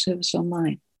 watching his service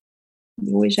online.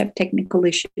 We always have technical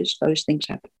issues, those things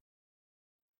happen.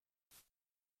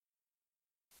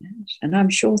 Yes. And I'm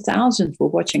sure thousands were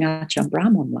watching Ajahn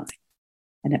Brahm online.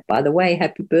 And by the way,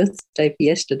 happy birthday for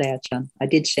yesterday, Ajahn. I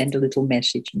did send a little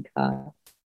message and card.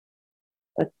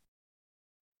 But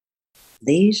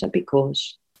these are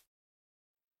because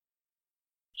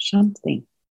something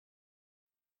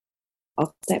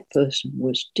of that person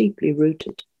was deeply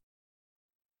rooted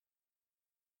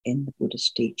in the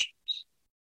Buddha's teachings,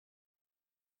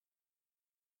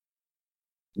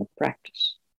 the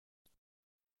practice,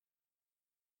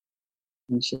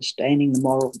 and sustaining the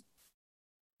moral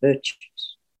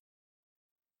virtues.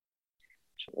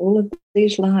 So all of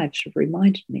these lives have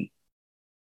reminded me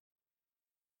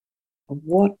of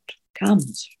what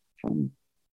comes from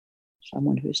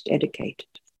someone who's dedicated.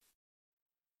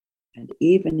 And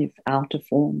even if outer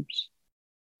forms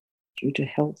due to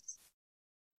health,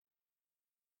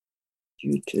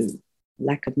 due to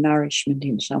lack of nourishment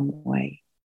in some way,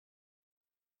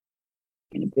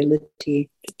 inability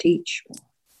to teach, or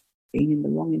being in the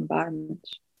wrong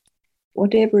environments,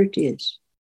 whatever it is,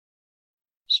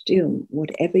 still,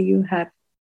 whatever you have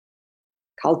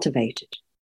cultivated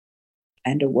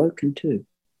and awoken to,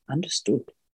 understood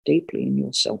deeply in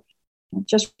yourself, not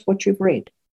just what you've read,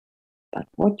 but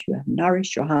what you have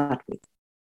nourished your heart with,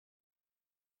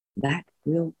 that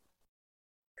will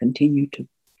continue to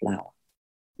flower.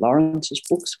 Lawrence's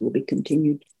books will be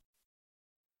continued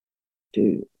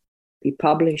to be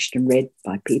published and read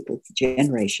by people for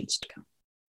generations to come.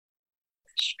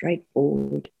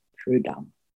 Straightforward, true Dhamma.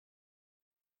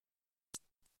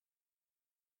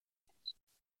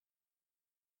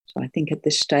 So I think at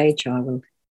this stage I will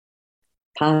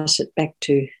pass it back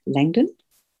to Langdon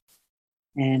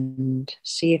and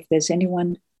see if there's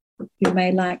anyone who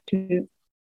may like to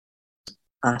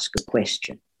ask a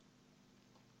question.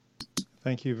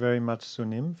 Thank you very much,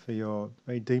 Sunim, for your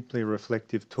very deeply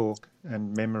reflective talk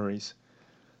and memories.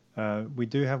 We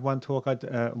do have one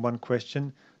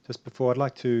question. Just before, I'd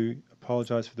like to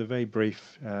apologise for the very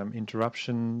brief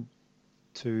interruption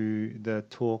to the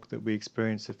talk that we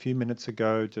experienced a few minutes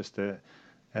ago. Just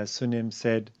as Sunim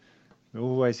said, we're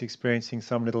always experiencing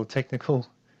some little technical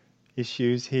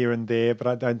issues here and there, but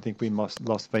I don't think we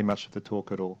lost very much of the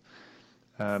talk at all.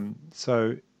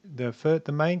 So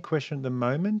the main question at the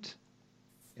moment,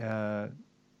 I'll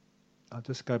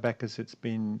just go back as it's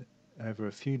been over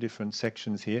a few different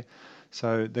sections here.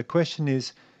 So the question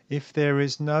is, if there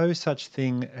is no such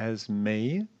thing as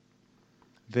me,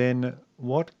 then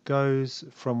what goes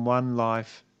from one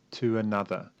life to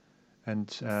another? And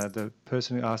the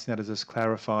person asking that has just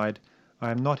clarified,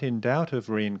 I am not in doubt of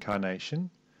reincarnation.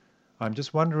 I'm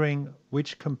just wondering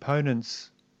which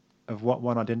components of what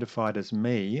one identified as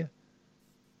me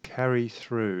carry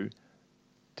through.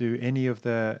 Do any of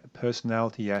the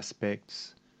personality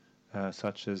aspects,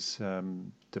 such as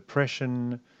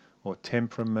depression or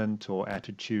temperament or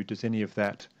attitude, does any of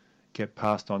that get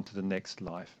passed on to the next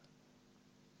life?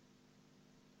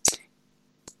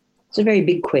 It's a very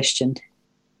big question,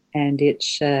 and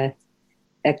it's a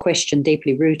question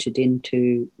deeply rooted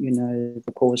into,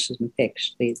 the causes and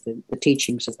effects, the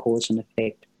teachings of cause and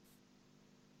effect.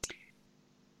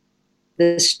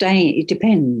 It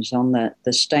depends on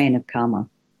the stain of karma.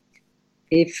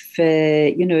 If,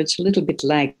 it's a little bit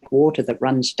like water that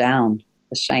runs down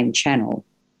the same channel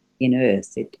in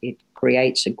earth, it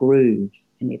creates a groove.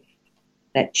 And if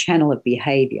that channel of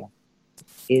behavior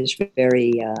is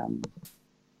very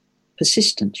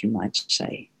persistent, you might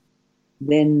say,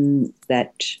 then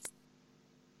that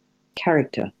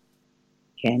character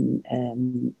can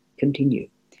continue.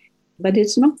 But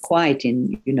it's not quite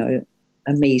in,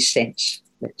 a me sense,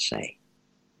 let's say.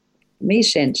 Me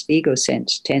sense, the ego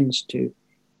sense, tends to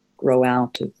grow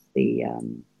out of the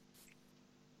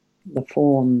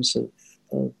forms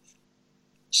of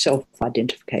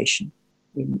self-identification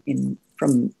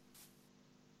from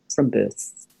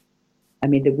birth. I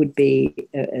mean, there would be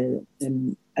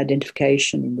an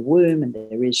identification in the womb, and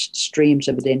there is streams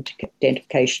of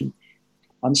identification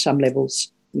on some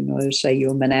levels. Say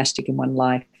you're monastic in one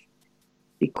life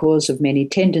because of many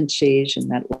tendencies in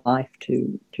that life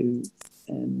to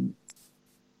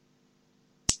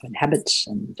and habits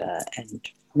and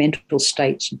mental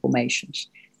states and formations.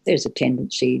 There's a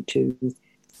tendency to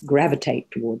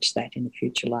gravitate towards that in a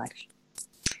future life.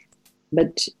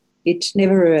 But it's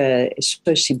never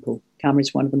so simple. Karma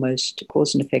is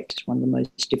cause and effect is one of the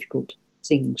most difficult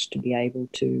things to be able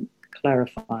to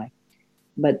clarify.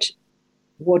 But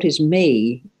what is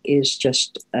me is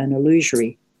just an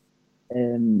illusory,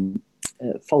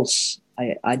 false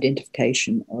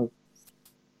identification of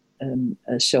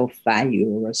a self-value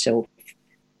or a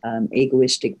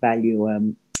self-egoistic value,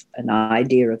 an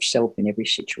idea of self in every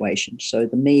situation. So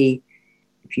the me,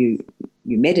 if you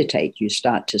meditate, you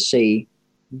start to see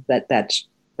that's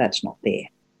not there.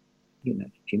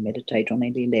 If you meditate on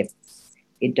any level,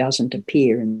 it doesn't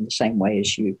appear in the same way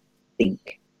as you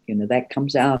think. That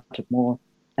comes out of more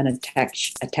an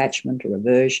attachment or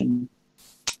aversion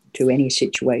to any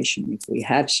situation. If we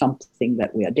have something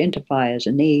that we identify as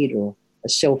a need or a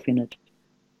self in it,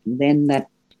 then that,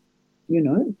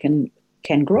 can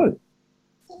grow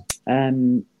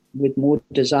with more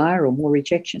desire or more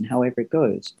rejection, however it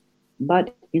goes.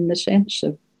 But in the sense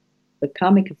of the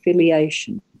karmic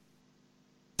affiliation,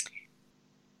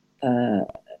 the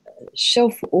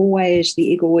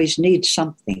ego always needs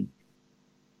something,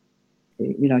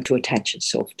 to attach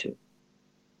itself to.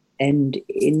 And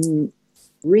in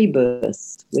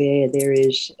rebirth, where there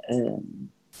is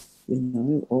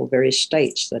or various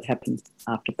states that happen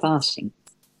after passing,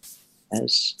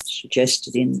 as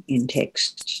suggested in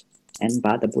texts and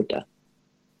by the Buddha.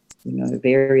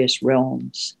 Various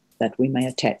realms that we may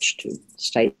attach to,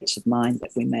 states of mind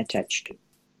that we may attach to,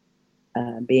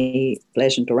 be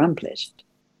pleasant or unpleasant.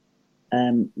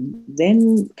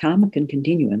 Then karma can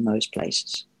continue in those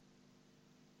places.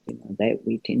 In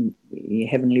the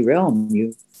heavenly realm,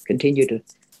 you continue to,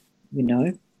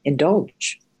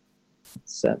 indulge.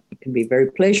 It can be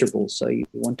very pleasurable, so you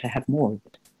want to have more of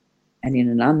it. And in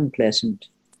an unpleasant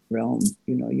realm,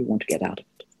 you want to get out of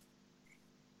it.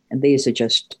 And these are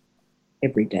just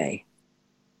every day.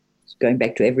 Going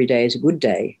back to every day is a good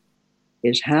day,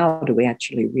 is how do we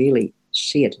actually really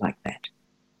see it like that?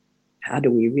 How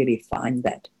do we really find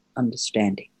that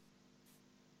understanding?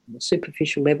 On the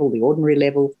superficial level, the ordinary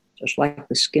level, just like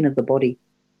the skin of the body,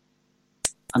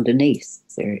 underneath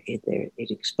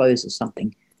it exposes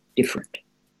something different.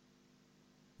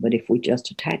 But if we just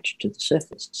attach to the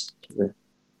surface, to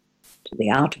the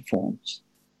outer forms,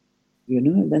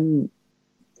 then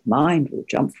the mind will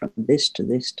jump from this to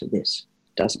this to this.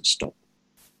 It doesn't stop.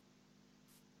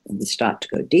 When we start to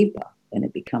go deeper, then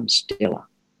it becomes stiller.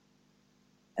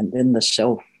 And then the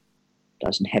self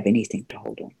doesn't have anything to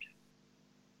hold on to.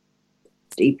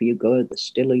 The deeper you go, the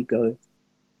stiller you go,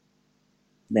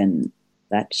 then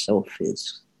that self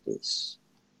is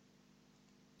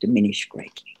diminished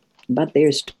greatly. But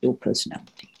there's still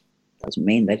personality. Doesn't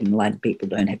mean that enlightened people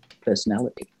don't have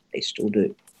personality. They still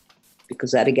do.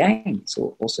 Because that, again, is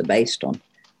also based on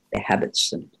their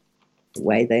habits and the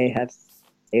way they have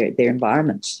their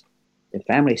environments, their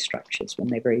family structures when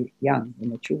they're very young, when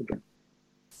they're children,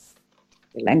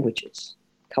 their languages,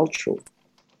 cultural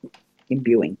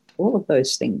imbuing. All of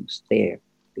those things there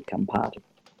become part of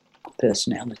our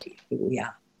personality, who we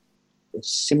are. There's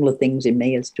similar things in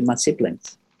me as to my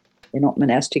siblings. They're not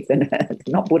monastic, they're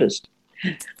not Buddhist,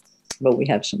 but we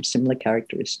have some similar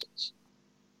characteristics.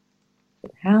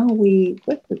 But how we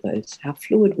work with those, how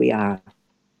fluid we are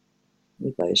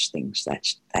with those things,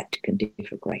 that can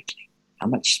differ greatly. How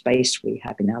much space we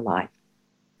have in our life,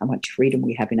 how much freedom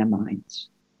we have in our minds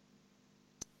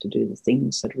to do the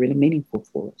things that are really meaningful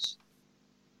for us.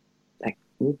 That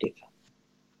will differ.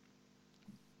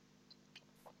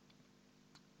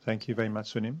 Thank you very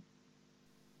much, Sunim.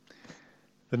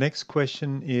 The next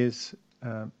question is,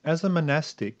 as a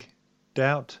monastic,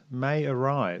 doubt may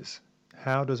arise.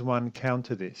 How does one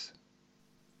counter this?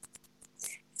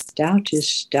 Doubt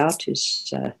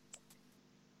is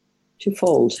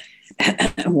twofold.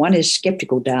 One is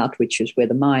skeptical doubt, which is where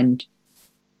the mind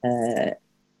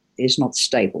is not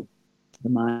stable. The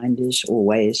mind is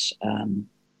always a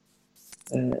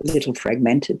little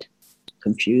fragmented,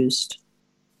 confused.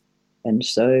 And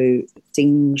so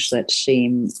things that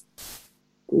seem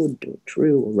good or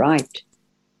true or right,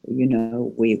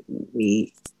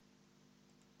 we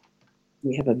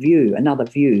have another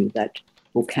view that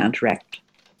will counteract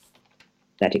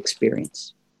that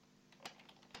experience.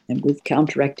 And with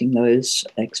counteracting those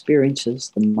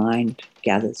experiences, the mind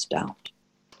gathers doubt.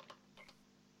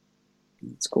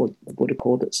 The Buddha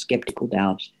called it skeptical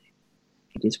doubt.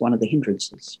 It is one of the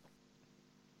hindrances.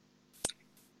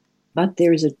 But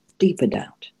there is a deeper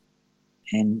doubt.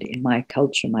 And in my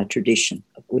culture, my tradition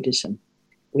of Buddhism,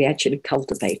 we actually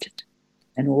cultivate it.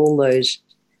 And all those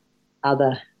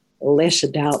other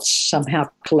lesser doubts somehow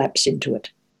collapse into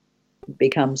it. It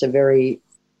becomes a very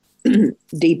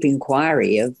deep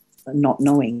inquiry of not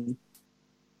knowing.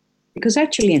 Because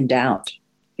actually in doubt,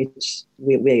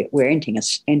 we're entering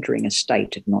a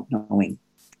state of not knowing.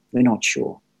 We're not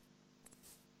sure.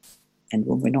 And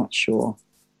when we're not sure,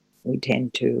 we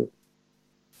tend to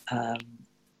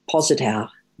posit our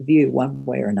view one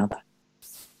way or another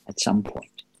at some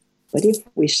point. But if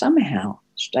we somehow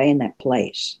stay in that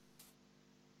place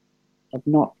of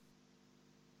not,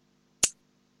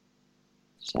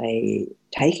 say,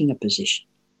 taking a position,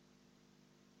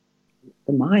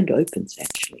 the mind opens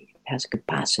actually. It has a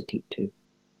capacity to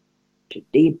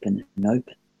deepen and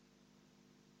open.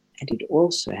 And it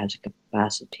also has a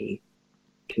capacity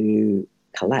to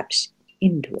collapse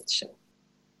into itself.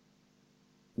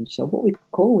 And so what we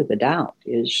call with the doubt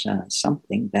is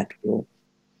something that will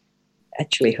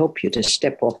actually help you to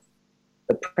step off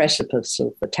the precipice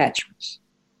of attachments,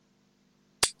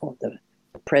 or the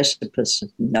precipice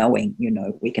of knowing.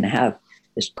 We can have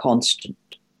this constant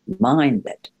mind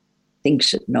that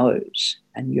thinks it knows,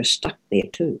 and you're stuck there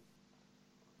too.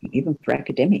 Even for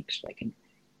academics, they can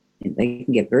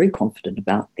get very confident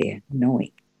about their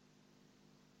knowing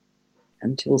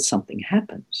until something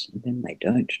happens, and then they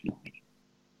don't know anymore.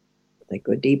 They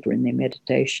go deeper in their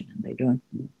meditation and they don't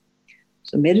know.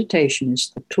 So meditation is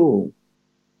the tool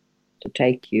to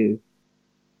take you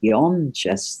beyond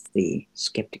just the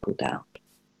skeptical doubt,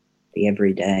 the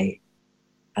everyday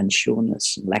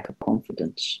unsureness and lack of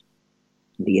confidence,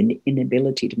 the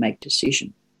inability to make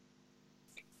decision.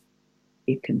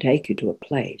 It can take you to a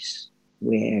place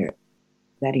where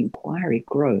that inquiry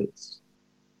grows,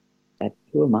 that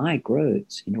who am I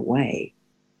grows in a way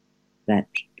that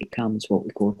becomes what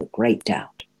we call the great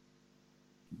doubt.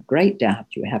 Great doubt,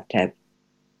 you have to have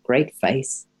great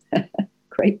faith,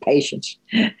 great patience,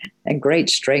 and great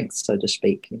strength, so to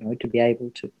speak, to be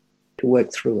able to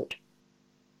work through it.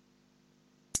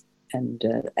 And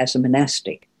as a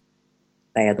monastic,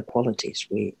 they are the qualities,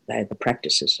 they are the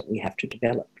practices that we have to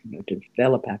develop, to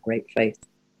develop our great faith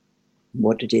in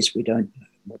what it is we don't know,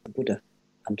 what the Buddha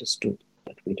understood,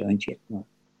 but we don't yet know.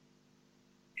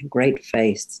 And great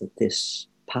faith that this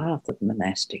path of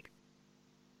monastic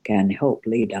can help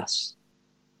lead us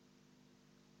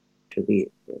to the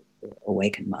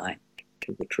awakened mind,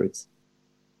 to the truth.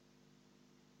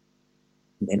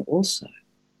 And then also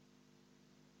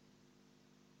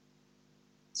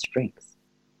strength.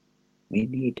 We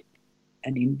need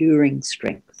an enduring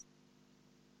strength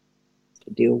to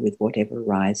deal with whatever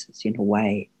arises in a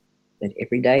way that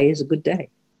every day is a good day.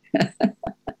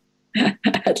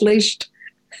 At least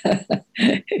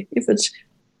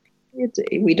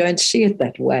if we don't see it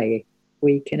that way,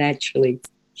 we can actually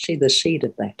see the seed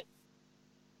of that.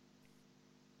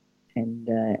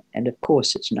 And of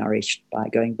course, it's nourished by,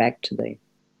 going back to the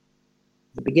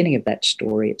beginning of that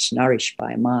story, it's nourished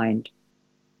by a mind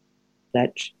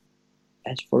that,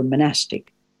 as for a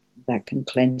monastic, that can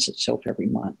cleanse itself every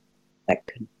month, that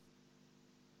can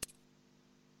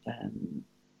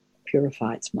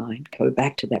purify its mind, go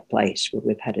back to that place where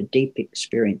we've had a deep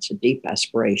experience, a deep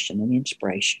aspiration, an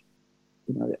inspiration,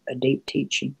 a deep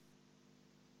teaching.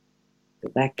 Go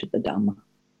back to the Dhamma,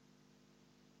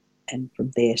 and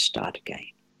from there start again.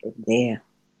 From there,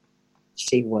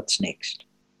 see what's next,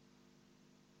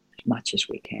 as much as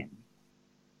we can.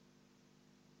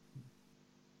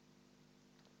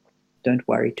 Don't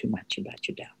worry too much about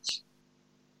your doubts.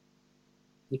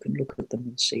 You can look at them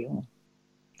and see, oh,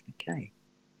 okay.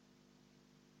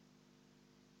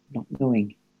 Not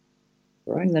knowing.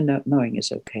 Growing the not knowing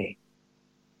is okay.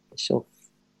 The self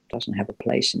doesn't have a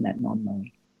place in that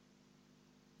non-knowing.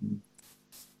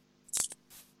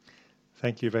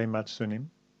 Thank you very much, Sunim.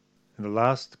 And the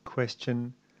last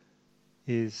question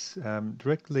is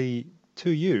directly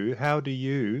to you. How do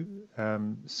you,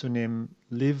 Sunim,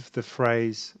 live the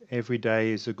phrase "every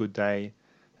day is a good day"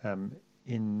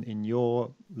 in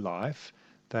your life?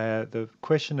 The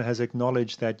questioner has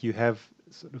acknowledged that you have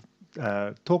sort of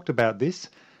talked about this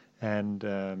and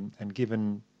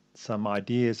given some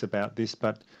ideas about this,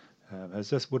 but I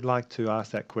just would like to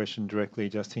ask that question directly,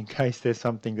 just in case there's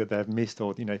something that they've missed,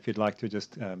 or if you'd like to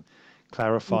just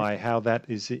clarify how that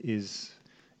is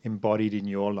embodied in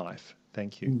your life.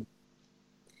 Thank you.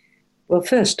 Well,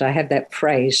 first, I have that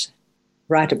phrase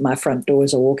right at my front door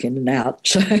as I walk in and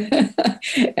out,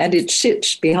 and it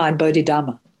sits behind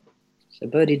Bodhidharma. So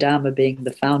Bodhidharma being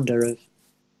the founder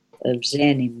of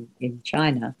Zen in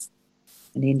China,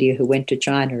 in India, who went to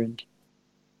China and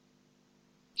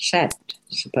sat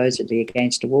supposedly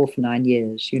against a wall for 9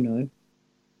 years, I'm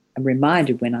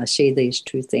reminded when I see these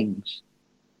two things,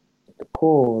 that the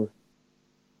core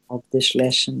of this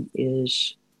lesson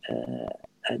is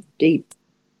a deep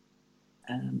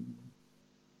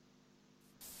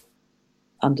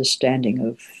understanding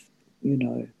of,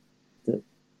 the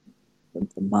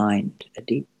mind, a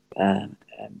deep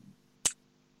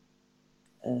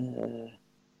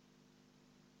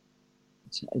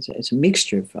it's a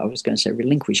mixture of, I was going to say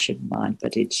relinquishing mind,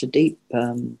 but it's a deep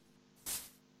a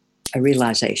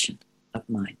realization of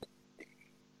mind.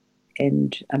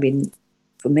 And I mean,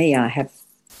 for me, I have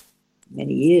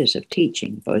many years of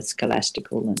teaching, both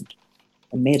scholastical and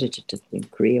meditative. In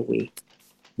Korea, we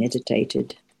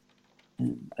meditated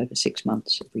over 6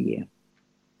 months every year.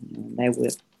 They were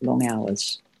long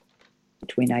hours,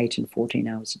 between 8 and 14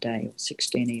 hours a day, or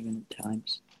 16 even at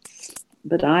times.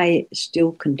 But I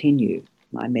still continue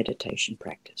my meditation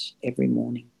practice every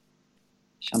morning,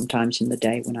 sometimes in the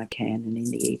day when I can, and in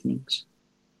the evenings,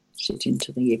 sit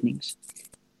into the evenings.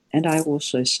 And I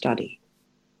also study.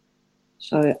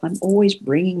 So I'm always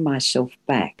bringing myself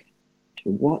back to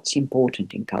what's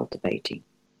important in cultivating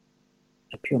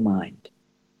a pure mind,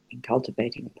 in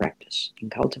cultivating a practice, in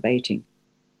cultivating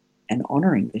and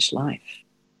honoring this life.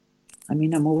 I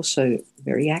mean, I'm also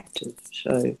very active.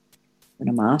 So when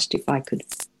I'm asked if I could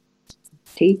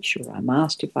teach, or I'm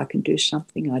asked if I can do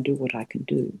something, I do what I can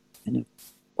do. And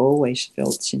always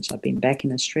felt since I've been back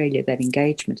in Australia that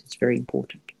engagement is very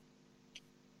important.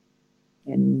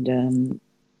 And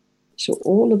so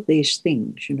all of these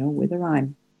things, whether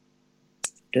I'm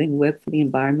doing work for the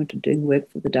environment or doing work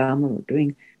for the Dhamma or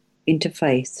doing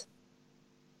interfaith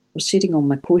or sitting on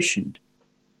my cushion,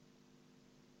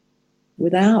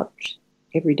 without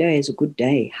every day is a good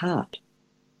day heart,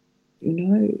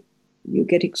 you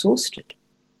get exhausted.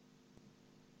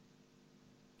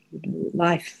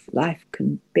 Life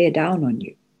can bear down on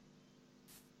you.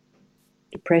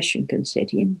 Depression can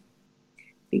set in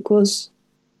because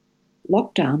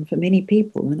lockdown for many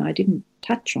people, and I didn't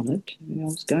touch on it, I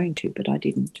was going to, but I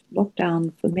didn't.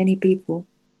 Lockdown for many people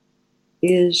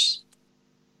is,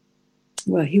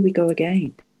 well, here we go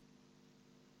again.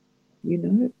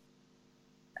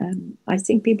 I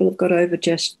think people have got over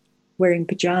just wearing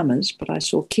pajamas, but I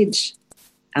saw kids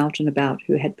out and about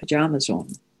who had pajamas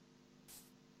on.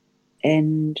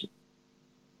 And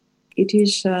it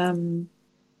is,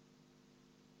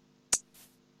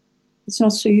 it's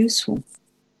not so useful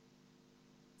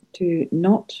to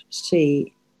not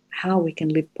see how we can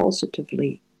live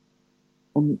positively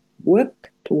or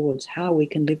work towards how we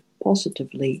can live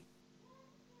positively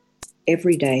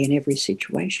every day in every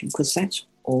situation, because that's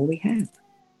all we have.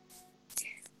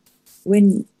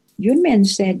 When Yunmen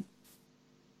said,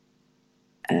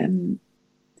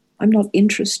 I'm not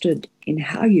interested in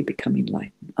how you become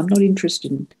enlightened. I'm not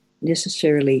interested in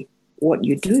necessarily what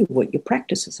you do, what your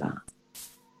practices are.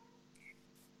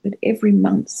 But every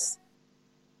month,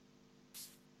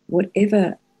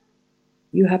 whatever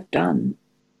you have done,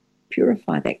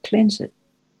 purify that, cleanse it,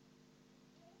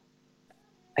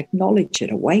 acknowledge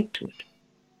it, awake to it,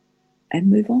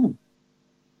 and move on.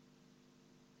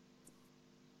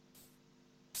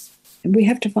 And we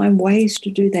have to find ways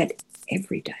to do that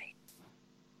every day.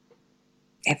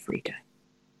 Every day.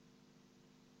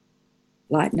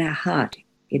 Lighten our heart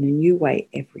in a new way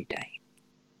every day.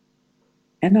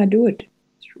 And I do it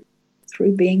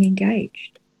through being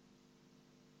engaged.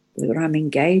 Whether I'm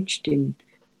engaged in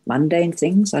mundane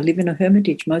things, I live in a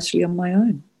hermitage mostly on my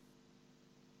own.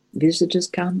 Visitors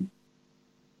come.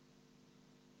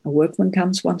 A workman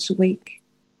comes once a week.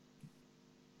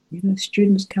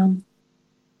 Students come.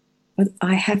 But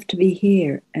I have to be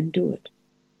here and do it.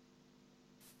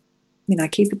 I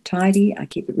keep it tidy. I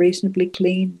keep it reasonably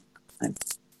clean. I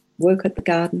work at the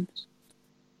gardens.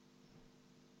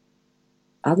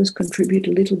 Others contribute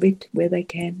a little bit where they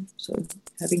can. So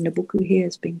having Nabucco here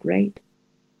has been great.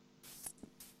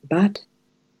 But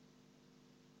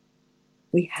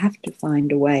we have to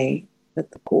find a way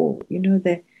that the core,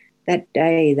 that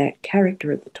day, that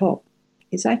character at the top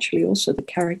is actually also the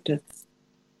character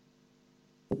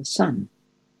of the sun.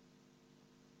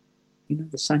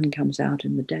 The sun comes out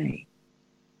in the day.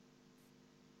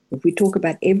 If we talk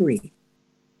about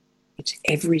it's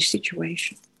every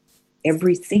situation,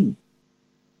 everything.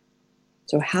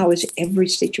 So how is every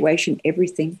situation,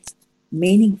 everything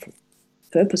meaningful,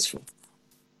 purposeful?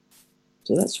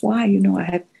 So that's why, I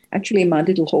have, actually my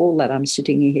little hall that I'm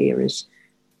sitting in here is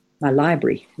my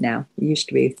library now. It used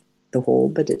to be the hall,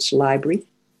 but it's a library.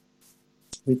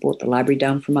 We brought the library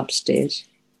down from upstairs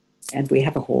and we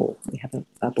have a hall.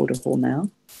 I bought a hall now,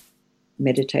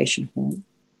 meditation hall.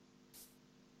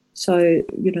 So,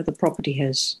 the property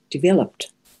has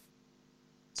developed.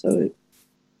 So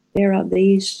there are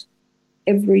these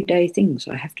everyday things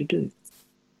I have to do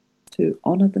to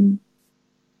honor them,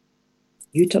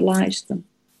 utilize them.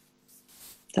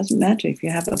 Doesn't matter if you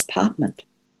have an apartment.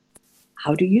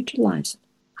 How do you utilize it?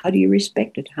 How do you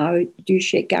respect it? How do you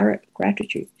share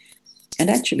gratitude? And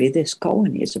actually this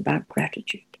koan is about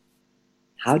gratitude.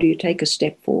 How do you take a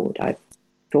step forward? I've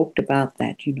talked about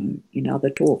that, in other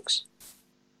talks.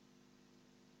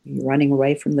 You're running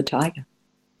away from the tiger.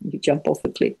 You jump off a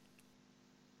cliff.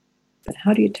 But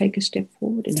how do you take a step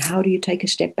forward? And how do you take a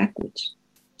step backwards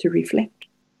to reflect?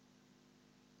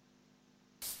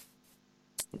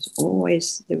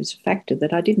 There was a factor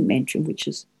that I didn't mention, which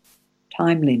is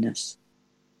timeliness.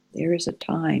 There is a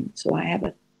time. So I have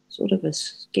a sort of a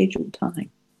scheduled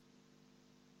time.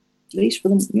 At least for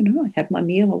them, I have my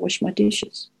meal, I wash my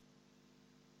dishes.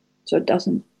 So it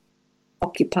doesn't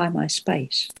occupy my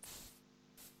space.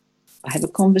 I have a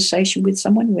conversation with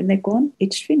someone, when they're gone,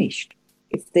 it's finished.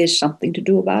 If there's something to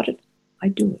do about it, I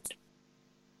do it.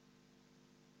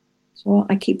 So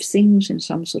I keep things in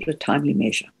some sort of timely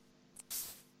measure.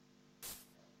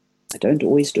 I don't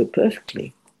always do it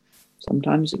perfectly.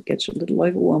 Sometimes it gets a little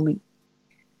overwhelming.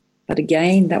 But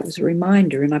again, that was a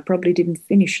reminder, and I probably didn't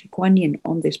finish the Kuan Yin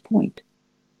on this point.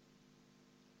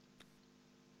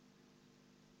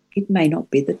 It may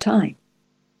not be the time.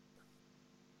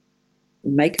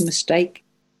 We make a mistake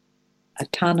a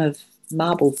ton of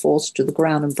marble falls to the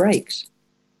ground and breaks.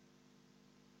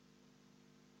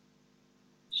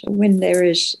 So when there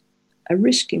is a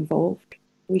risk involved,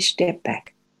 we step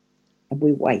back and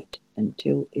we wait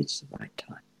until it's the right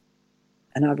time.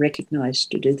 And I recognize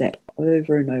to do that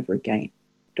over and over again.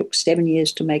 It took 7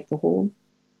 years to make the hall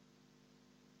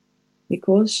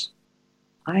because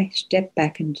I stepped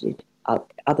back and did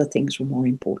other things were more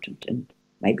important, and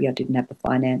maybe I didn't have the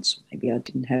finance, maybe I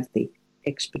didn't have the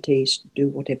expertise to do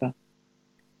whatever.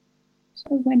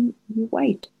 So when you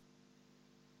wait,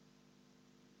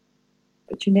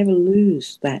 but you never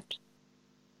lose that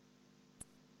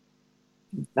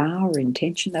vow or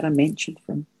intention that I mentioned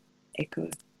from Echo.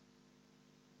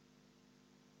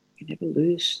 You never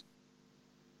lose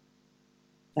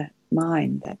that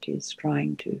mind that is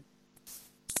trying to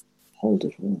hold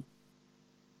it all,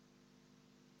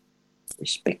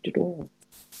 respect it all.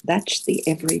 That's the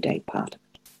everyday part of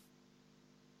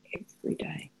it. Every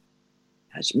day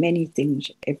has many things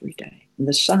every day. And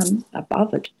the sun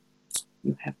above it,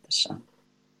 you have the sun.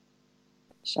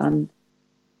 The sun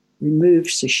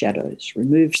removes the shadows,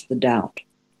 removes the doubt,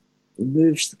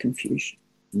 removes the confusion.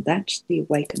 And that's the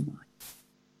awakened mind.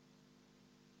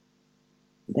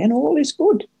 Then all is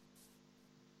good.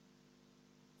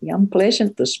 The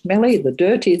unpleasant, the smelly, the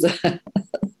dirty, the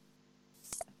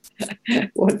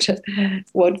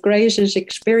what Grace has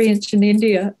experienced in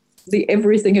India, the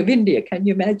everything of India, can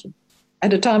you imagine?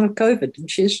 At a time of COVID, and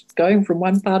she's going from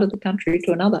one part of the country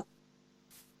to another.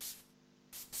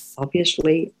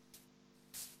 Obviously,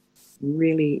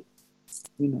 really,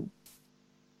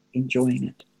 enjoying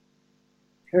it.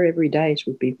 Her everydays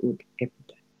would be good every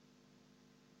day.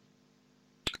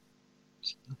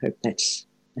 So I hope that's...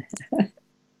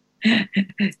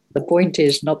 The point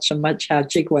is not so much how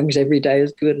Chigwang's every day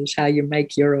is good as how you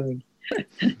make your own.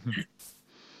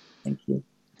 Thank you.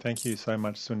 Thank you so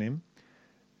much, Sunim.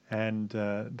 And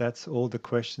that's all the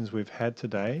questions we've had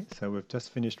today. So we've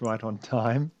just finished right on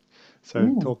time.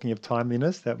 So talking of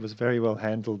timeliness, that was very well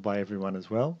handled by everyone as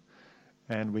well.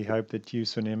 And we hope that you,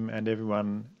 Sunim, and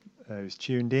everyone who's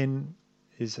tuned in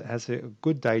has a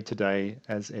good day today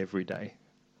as every day.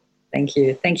 Thank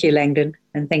you. Thank you, Langdon.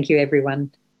 And thank you,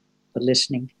 everyone, for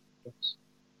listening. Yes.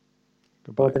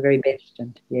 Goodbye. All the very best.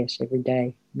 And yes, every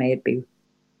day, may it be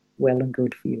well and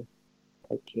good for you.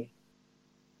 Take care.